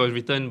looked like it was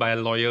written by a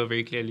lawyer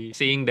very clearly,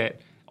 saying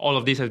that all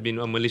of this has been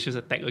a malicious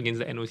attack against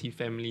the NOC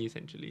family,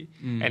 essentially.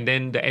 And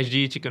then the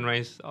SG Chicken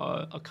Rice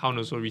account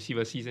also received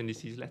a cease and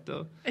desist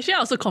letter. Actually, I'm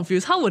also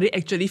confused. How would they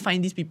actually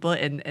find these people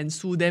and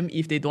sue them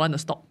if they don't want to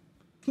stop?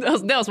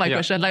 That was my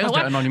question. Like, Because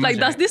they're anonymous, like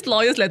does right? this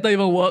lawyer's letter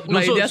even work? No,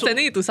 Like, so- they're so-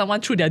 sending it to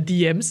someone through their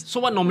DMs. So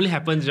what normally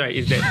happens, right,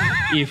 is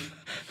that if...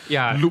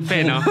 Yeah,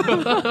 fair enough.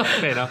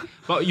 Fair enough.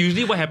 But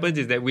usually what happens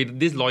is that with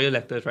these lawyer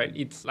letters, right,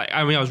 it's like,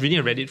 I mean, I was reading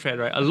a Reddit thread,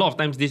 right? A lot of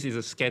times this is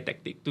a scare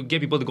tactic to get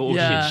people to go, oh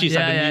Yeah, shit, she's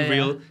yeah, suddenly yeah,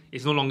 real. yeah.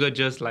 It's no longer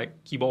just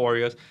like keyboard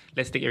warriors.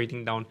 Let's take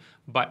everything down.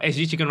 But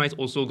SG Chicken Rice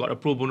also got a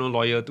pro bono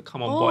lawyer to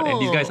come on board, and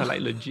these guys are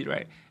like legit,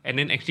 right? And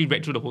then actually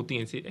read through the whole thing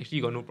and said, actually,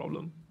 you got no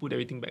problem. Put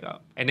everything back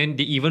up. And then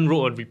they even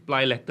wrote a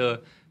reply letter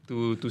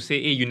to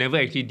say, hey, you never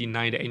actually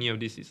deny that any of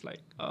this is like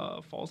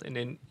false. And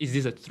then, is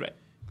this a threat?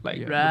 Like,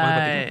 one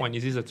particular Right. point,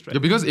 is this a threat? Yeah,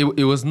 because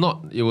it was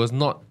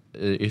not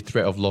a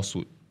threat of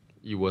lawsuit.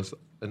 It was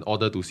an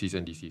order to cease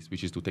and desist,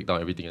 which is to take down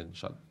everything and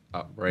shut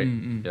up, right?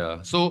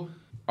 Yeah. So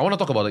I want to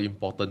talk about the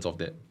importance of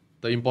that.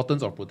 The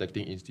importance of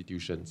protecting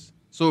institutions.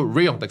 So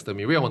Rayong texted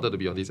me. Rayong wanted to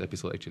be on this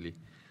episode actually.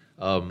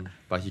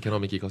 But he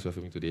cannot make it because we're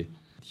filming today.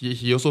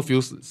 He also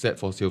feels sad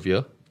for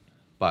Sylvia,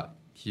 but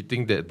he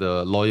thinks that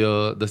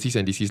the cease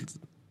and desist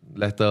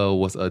letter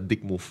was a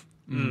dick move.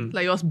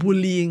 Like, it was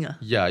bullying.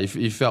 Yeah,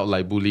 it felt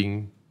like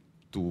bullying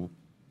to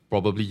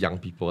probably young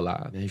people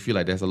lah. And I feel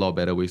like there's a lot of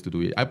better ways to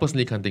do it. I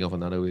personally can't think of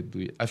another way to do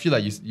it. I feel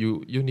like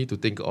you need to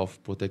think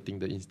of protecting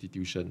the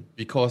institution,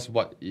 because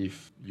what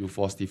if you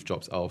force Steve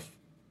Jobs out of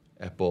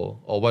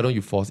Apple, or why don't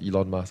you force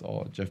Elon Musk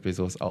or Jeff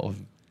Bezos out of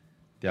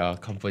their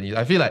companies?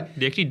 I feel like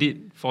They actually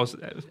did force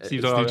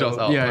Steve Steve Jobs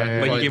out, Yeah, right,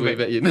 yeah, before yeah. his way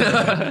back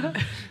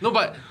in. No,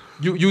 but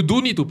you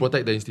do need to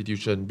protect the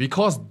institution,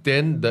 because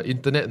then the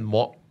internet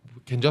mob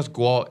can just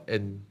go out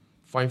and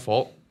find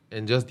fault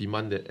and just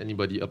demand that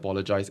anybody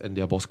apologize and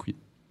their boss quit.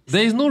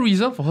 There is no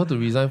reason for her to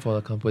resign for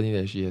the company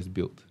that she has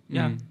built.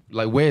 Yeah.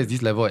 Like, where is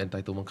this level of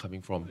entitlement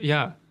coming from?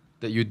 Yeah.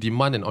 That you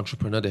demand an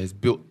entrepreneur that has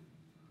built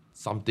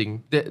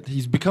something, that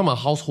he's become a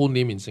household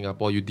name in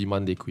Singapore, you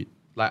demand they quit.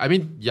 Like, I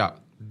mean, yeah,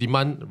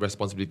 demand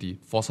responsibility,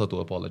 force her to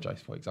apologize,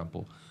 for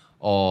example.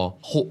 Or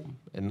hope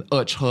and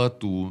urge her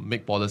to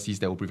make policies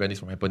that will prevent this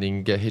from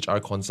happening, get HR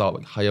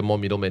consult, hire more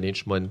middle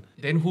management.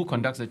 Then who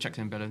conducts the checks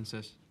and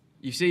balances?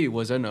 You say it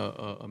wasn't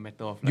a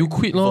matter of like, You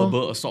quit, lor.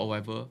 verbal assault or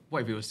whatever.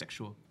 What if it was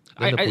sexual?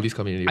 Then the police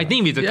come in already, I right?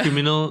 think if it's a Yeah.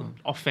 criminal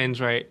offense,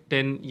 right,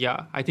 then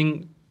yeah, I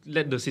think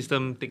let the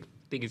system take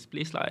its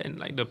place lah, and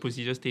like the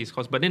procedures take its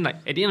course. But then like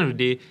at the end of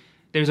the day,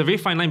 there is a very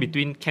fine line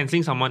between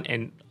cancelling someone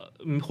and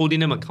holding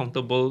them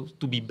accountable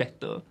to be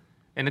better.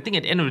 And I think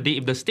at the end of the day,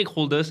 if the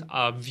stakeholders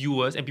are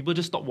viewers and people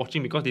just stop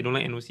watching because they don't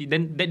like NOC,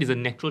 then that is a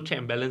natural check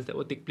and balance that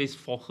will take place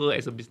for her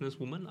as a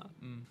businesswoman lah.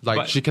 Like,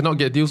 But- she cannot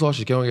get deals, or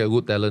she cannot get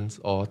good talents,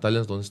 or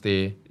talents don't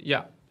stay.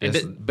 Yeah, and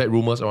There's that, bad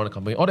rumors around the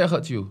company. All that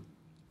hurts you.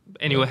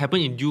 and it will happen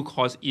in due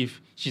course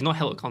if she's not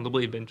held accountable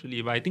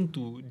eventually. But I think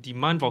to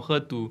demand for her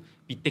to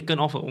be taken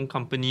off her own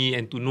company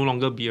and to no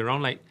longer be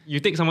around, like you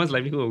take someone's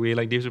livelihood away,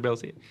 like Dave Chappelle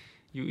said,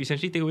 you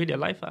essentially take away their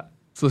life.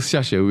 So Xia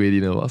Xue Wei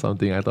didn't know about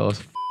something I thought was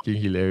f***ing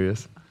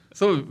hilarious.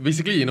 So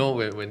basically, you know,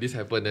 when this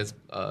happened, then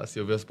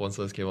Sylvia's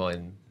sponsors came out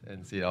and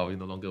said, oh, we're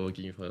no longer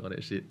working with her and all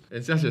that shit.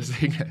 And Xia Xue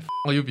saying, like, f***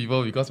 all you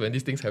people, because when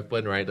these things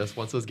happen, right, the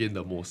sponsors gain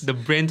the most. The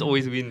brands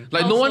always win.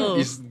 Like, no Also- one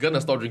is gonna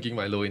stop drinking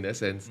Milo in that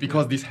sense,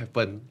 because this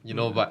happened, you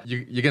know, but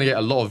you're gonna get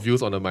a lot of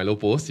views on the Milo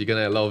post, you're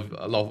gonna get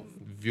a lot of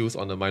views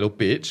on the Milo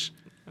page,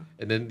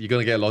 And then you're going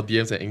to get a lot of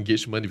DMs and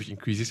engagement, which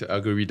increases your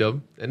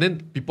algorithm. And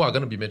then people are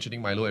going to be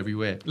mentioning Milo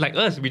everywhere. Like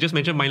us, we just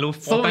mentioned Milo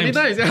 4 So many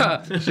times.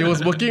 times, yeah. She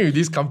was working with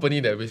this company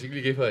that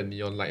basically gave her a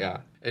neon light,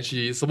 and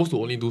she's supposed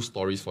to only do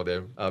stories for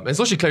them. And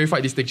so she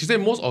clarified this thing. She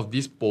said most of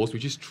these posts,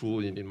 which is true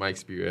in my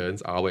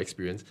experience, our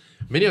experience,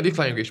 many of these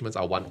client engagements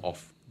are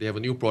one-off. They have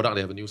a new product,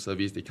 they have a new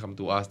service, they come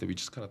to us, that we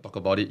just kind of talk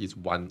about it. It's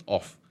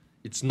one-off.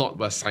 It's not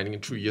we're signing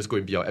 3 years, go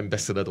and be our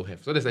ambassador to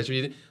have. So there's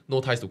actually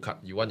no ties to cut.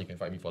 You want, you can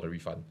fight me for the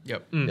refund.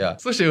 Yep. Yeah.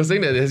 So she was saying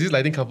that there's this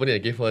lighting company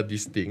that gave her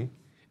this thing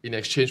in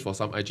exchange for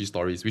some IG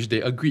stories, which they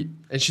agreed.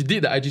 And she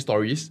did the IG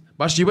stories,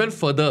 but she went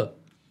further.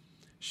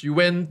 She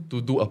went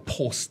to do a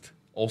post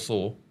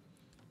also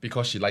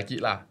because she liked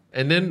it lah.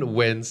 And then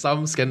when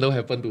some scandal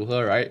happened to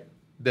her, right,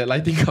 that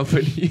lighting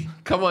company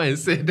come out and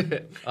said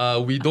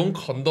that we don't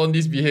condone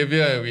this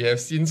behavior and we have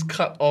since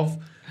cut off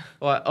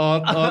all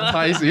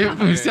ties with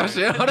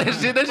Xiaxue, all that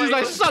shit. Then she's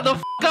like, shut the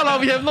f*** up lah,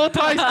 we have no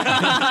ties.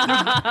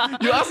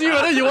 You ask me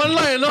whether you want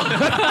lie or not. You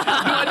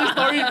want this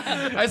story?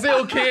 I say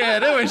okay.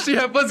 And then when shit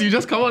happens, you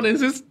just come out and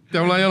says, it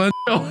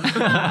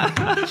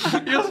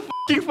was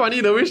f***ing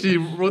funny the way she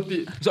wrote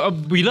it. So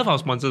we love our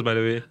sponsors, by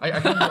the way. I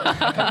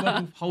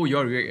can't How would you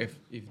all react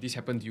if this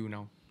happened to you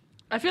now?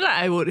 I feel like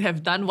I would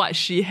have done what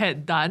she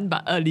had done,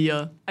 but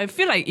earlier. I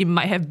feel like it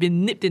might have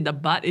been nipped in the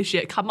bud if she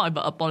had come out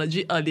with an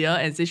apology earlier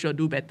and said she'll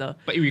do better.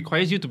 But it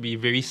requires you to be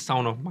very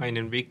sound of mind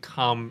and very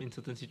calm in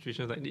certain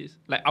situations like this.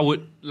 Like I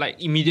would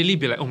like immediately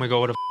be like, oh my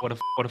god, what the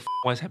f,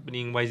 what's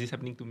happening? Why is this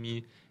happening to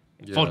me?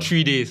 Yeah. For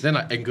 3 days. Then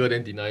like anger,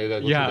 then denial, go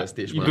through that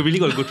stage. You man. really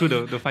got to go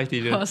through the 5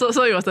 stages.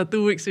 So it was the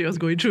 2 weeks she was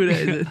going through that,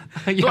 is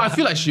it? So I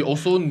feel like she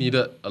also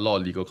needed a lot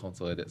of legal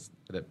counsel at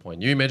that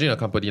point. You imagine a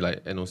company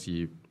like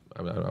NOC,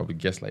 I would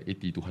guess like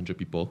 80 to 100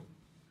 people.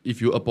 If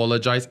you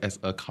apologize as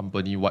a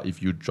company, what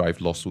if you drive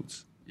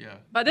lawsuits? Yeah.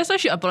 But that's why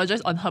she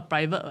apologized on her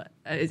private,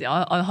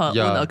 on her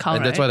own account,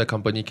 and that's why the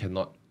company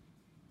cannot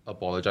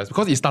apologize.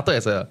 Because it started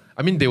as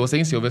they were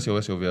saying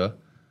Sylvia,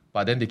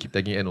 but then they keep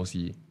tagging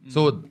NOC.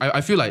 So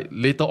I feel like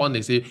later on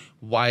they say,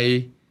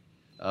 why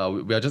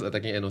we are just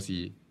attacking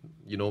NOC.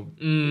 You know,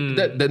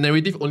 that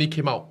narrative only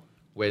came out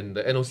when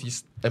the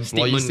NOC's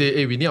employees say,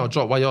 hey, we need our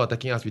job, why y'all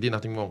attacking us? We did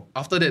nothing wrong.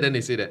 After that, then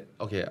they say that,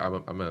 okay,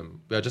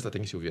 we are just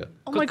attacking Sylvia.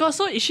 Oh my god,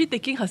 so is she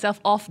taking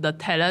herself off the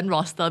talent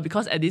roster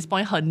because at this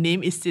point her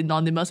name is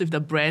synonymous with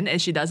the brand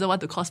and she doesn't want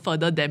to cause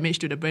further damage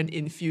to the brand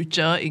in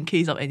future in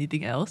case of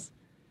anything else?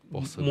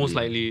 Possibly. Most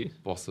likely.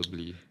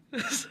 Possibly.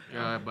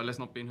 Yeah, but let's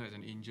not paint her as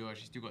an angel.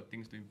 She's still got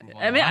things to improve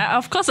on. I mean,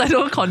 of course I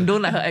don't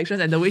condone like her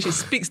actions and the way she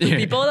speaks to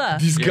people. lah.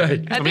 This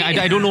guy.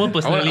 I don't know her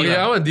personally.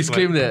 I want to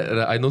disclaim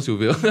that I know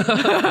Sylvia.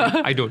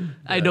 I don't.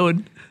 I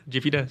don't.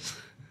 JP does.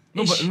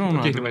 No, but no,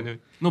 Okay, no, no, no.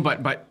 No,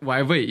 but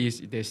whatever it is,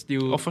 there's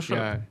still for sure.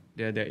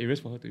 Yeah, there are areas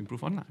for her to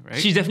improve on, right?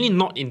 She's definitely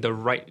not in the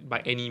right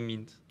by any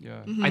means.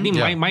 Yeah. I think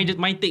Yeah.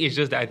 my take is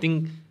just that I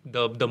think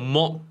the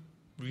mob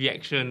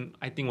reaction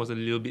I think was a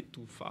little bit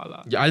too far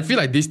lah. Yeah, I feel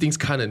like these things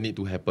kind of need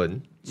to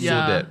happen so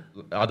Yeah. that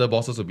other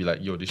bosses will be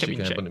like, yo, this Kept shit in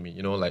can check. happen to me.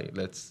 You know, like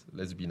let's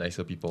be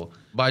nicer people.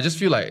 But I just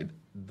feel like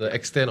the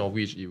extent of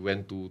which it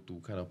went to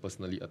kind of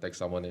personally attack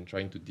someone and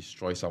trying to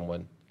destroy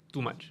someone,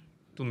 Too much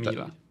to me that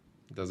lah.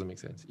 doesn't make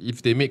sense.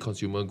 If they make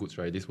consumer goods,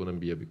 right, this wouldn't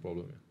be a big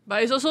problem.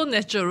 But it's also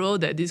natural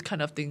that these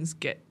kind of things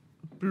get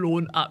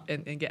blown up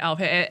and get out of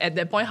hand. And at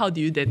that point, how do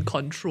you then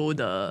control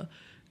the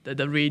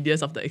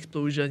radius of the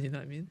explosion? You know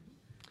what I mean?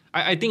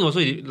 I think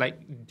also like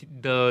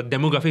the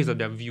demographics of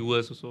their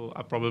viewers also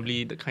are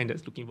probably the kind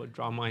that's looking for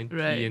drama and tea,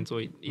 Right. and so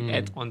it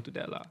adds on to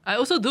that lah. I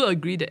also do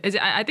agree that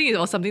I think it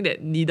was something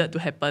that needed to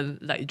happen,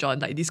 like John,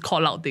 like this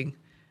call out thing.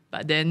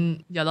 But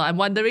then, I'm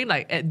wondering,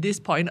 like at this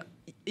point,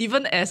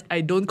 even as I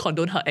don't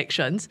condone her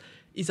actions,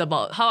 it's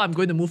about how I'm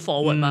going to move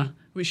forward,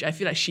 which I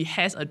feel like she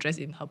has addressed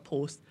in her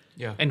post.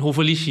 Yeah. And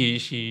hopefully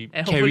she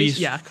And hopefully, carries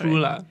yeah,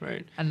 through lah, correct.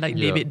 right? Unlike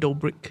Yeah. David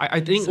Dobrik. I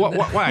think what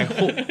I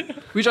hope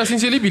Which I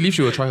sincerely believe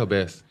she will try her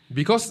best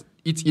because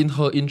it's in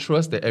her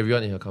interest that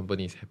everyone in her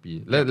company is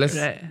happy. Let's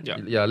Right.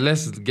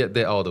 let's get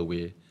that out of the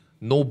way.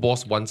 No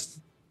boss wants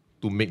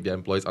to make their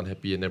employees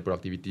unhappy and then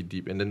productivity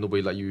dip and then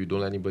nobody like you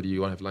don't like anybody,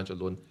 you want to have lunch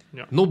alone.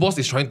 Yeah. No boss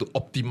is trying to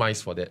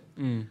optimize for that.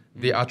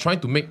 They are trying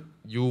to make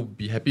you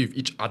be happy with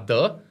each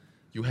other.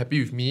 You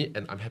happy with me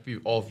and I'm happy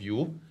with all of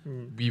you.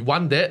 We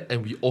want that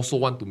and we also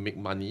want to make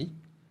money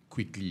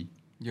quickly.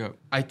 Yeah.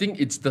 I think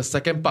it's the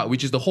second part,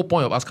 which is the whole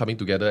point of us coming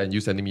together and you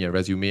sending me a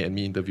resume and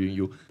me interviewing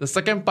you. The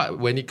second part,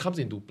 when it comes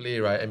into play,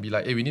 right, and be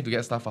like, hey, we need to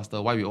get stuff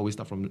faster. Why we always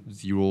start from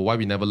zero? Why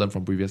we never learn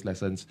from previous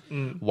lessons?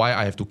 Why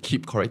I have to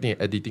keep correcting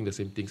and editing the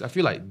same things? I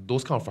feel like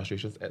those kind of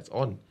frustrations adds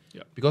on.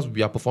 Yeah. Because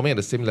we are performing at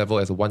the same level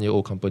as a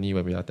 1-year-old company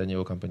when we are a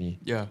 10-year-old company.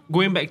 Yeah.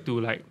 going back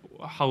to like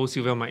how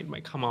Sylvia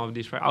might come out of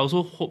this, right? I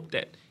also hope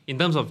that in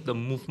terms of the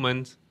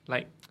movement,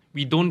 like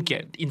we don't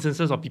get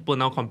instances of people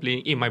now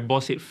complaining, hey, my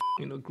boss said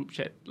in the group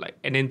chat, like,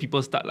 and then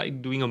people start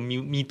like doing a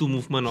Me Too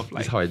movement of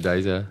like That's how it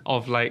dies, yeah.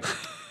 of like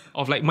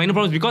minor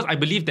problems, because I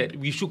believe that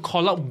we should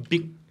call out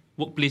big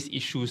workplace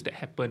issues that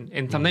happen,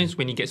 and sometimes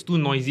when it gets too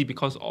noisy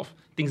because of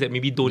things that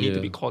maybe don't need to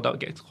Yeah. be called out,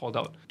 gets called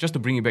out. Just to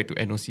bring it back to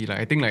NOC, like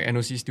I think like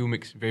NOC still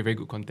makes very, very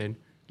good content.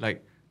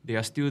 like they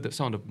are still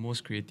some of the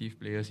most creative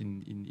players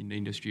in the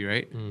industry,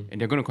 right? And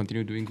they're going to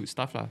continue doing good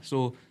stuff lah.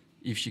 So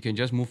if she can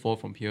just move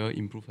forward from here,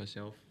 improve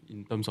herself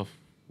in terms of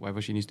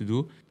whatever she needs to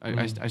do,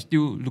 I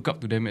still look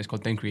up to them as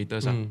content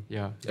creators.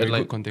 Yeah, very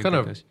like, good content kind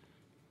creators.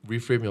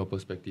 Reframe your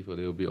perspective a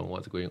little bit on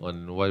what's going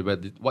on,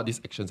 what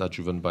these actions are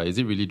driven by. Is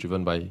it really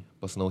driven by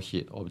personal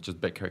hate or just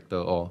bad character,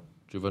 or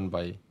driven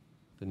by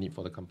the need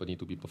for the company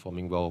to be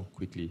performing well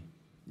quickly?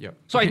 Yeah.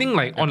 So I think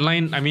like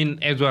online, I mean,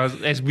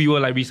 as we were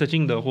like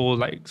researching the whole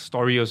like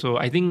story or so,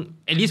 I think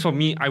at least for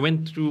me, I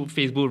went through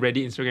Facebook,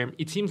 Reddit, Instagram.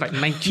 It seems like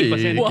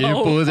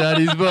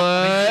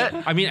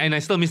 90%. I mean, and I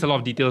still miss a lot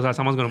of details.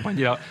 Someone's going to point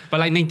it out. But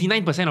like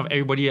 99% of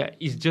everybody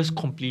is just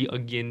completely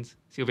against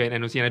Sylvia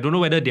and NOC. And I don't know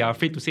whether they are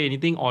afraid to say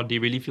anything or they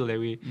really feel that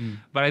way.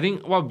 But I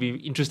think what would be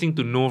interesting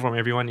to know from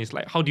everyone is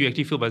like, how do you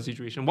actually feel about the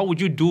situation? What would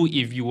you do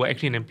if you were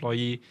actually an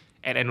employee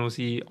at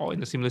NOC or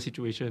in a similar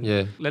situation?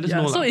 Yeah. Let us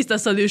know. So is the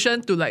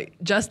solution to like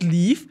just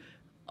leave?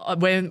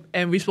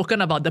 And we've spoken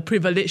about the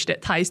privilege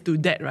that ties to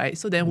that, right?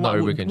 So then what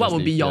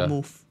would be your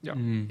move? Yeah.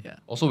 Yeah.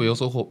 Also, we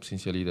also hope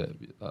sincerely that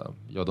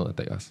y'all don't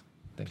attack us.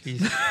 Thanks.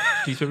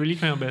 Please, we're really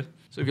trying our best.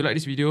 So if you like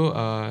this video,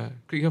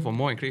 click here for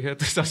more and click here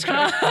to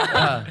subscribe.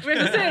 We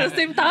have to say it at the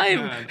same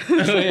time.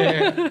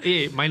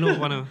 Hey, Milo,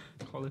 wanna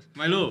call us?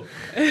 Milo,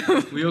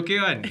 we okay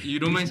one? You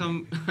don't mind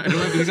some? I don't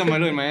mind putting some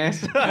Milo in my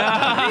ass.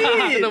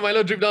 The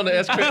Milo drip down the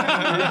ass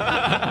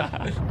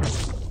crack.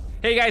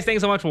 Hey guys, thanks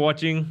so much for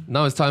watching.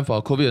 Now it's time for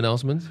our COVID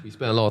announcements. We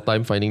spent a lot of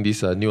time finding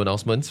these new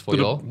announcements for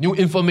y'all. New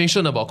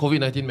information about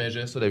COVID-19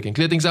 measures so that we can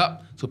clear things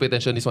up. So pay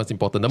attention, this one's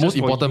important. The most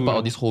important part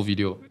of this whole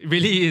video. It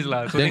really is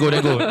lah. So Then go.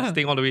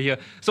 Staying all the way here.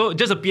 So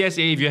just a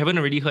PSA, if you haven't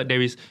already heard,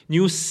 there is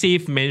new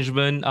safe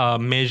management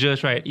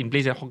measures right in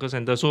place at hawker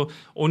centre. So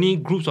only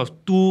groups of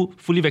 2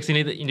 fully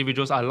vaccinated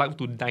individuals are allowed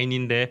to dine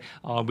in there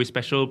with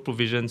special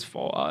provisions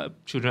for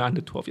children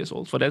under 12 years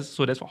old. So that's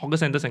for hawker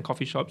centres and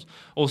coffee shops.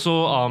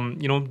 Also,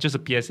 just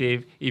a PSA.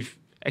 If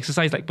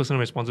exercise like personal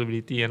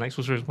responsibility and like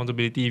social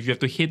responsibility, if you have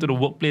to head to the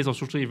workplace or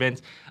social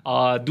events,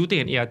 do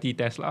take an ART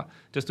test lah,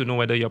 just to know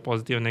whether you're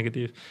positive or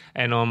negative.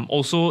 And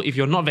also, if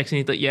you're not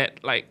vaccinated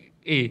yet, like,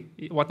 hey,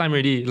 what time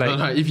already?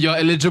 Like, if you're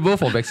eligible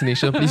for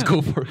vaccination, please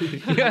go for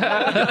it.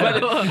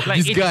 But,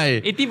 like, This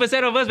guy.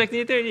 80% of us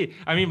vaccinated already.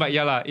 I mean, but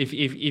yeah lah, if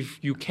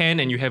you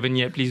can and you haven't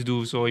yet, please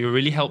do. So it will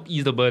really help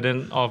ease the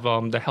burden of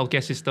the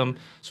healthcare system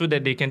so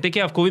that they can take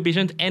care of COVID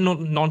patients and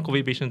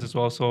non-COVID patients as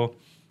well. So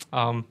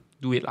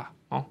do it lah.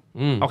 Oh.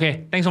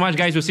 Okay, thanks so much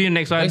guys. We'll see you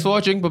next one. Thanks for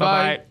watching.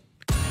 Bye-bye.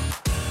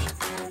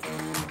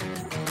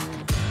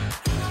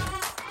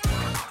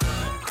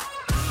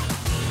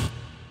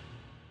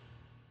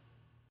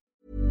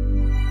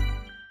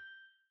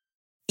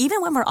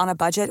 Even when we're on a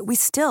budget, we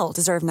still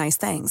deserve nice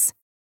things.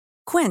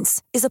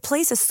 Quince is a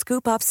place to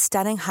scoop up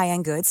stunning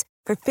high-end goods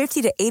for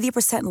 50 to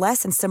 80%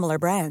 less than similar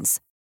brands.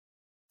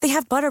 They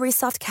have buttery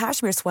soft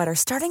cashmere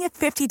sweaters starting at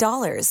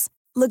 $50,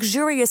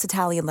 luxurious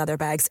Italian leather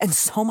bags, and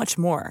so much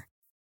more.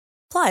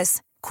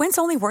 Plus, Quince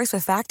only works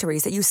with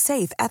factories that use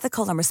safe,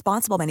 ethical, and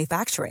responsible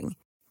manufacturing.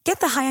 Get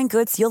the high-end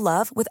goods you'll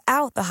love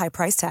without the high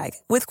price tag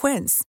with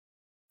Quince.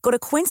 Go to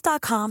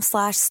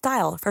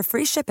quince.com/style for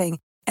free shipping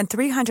and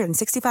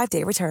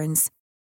 365-day returns.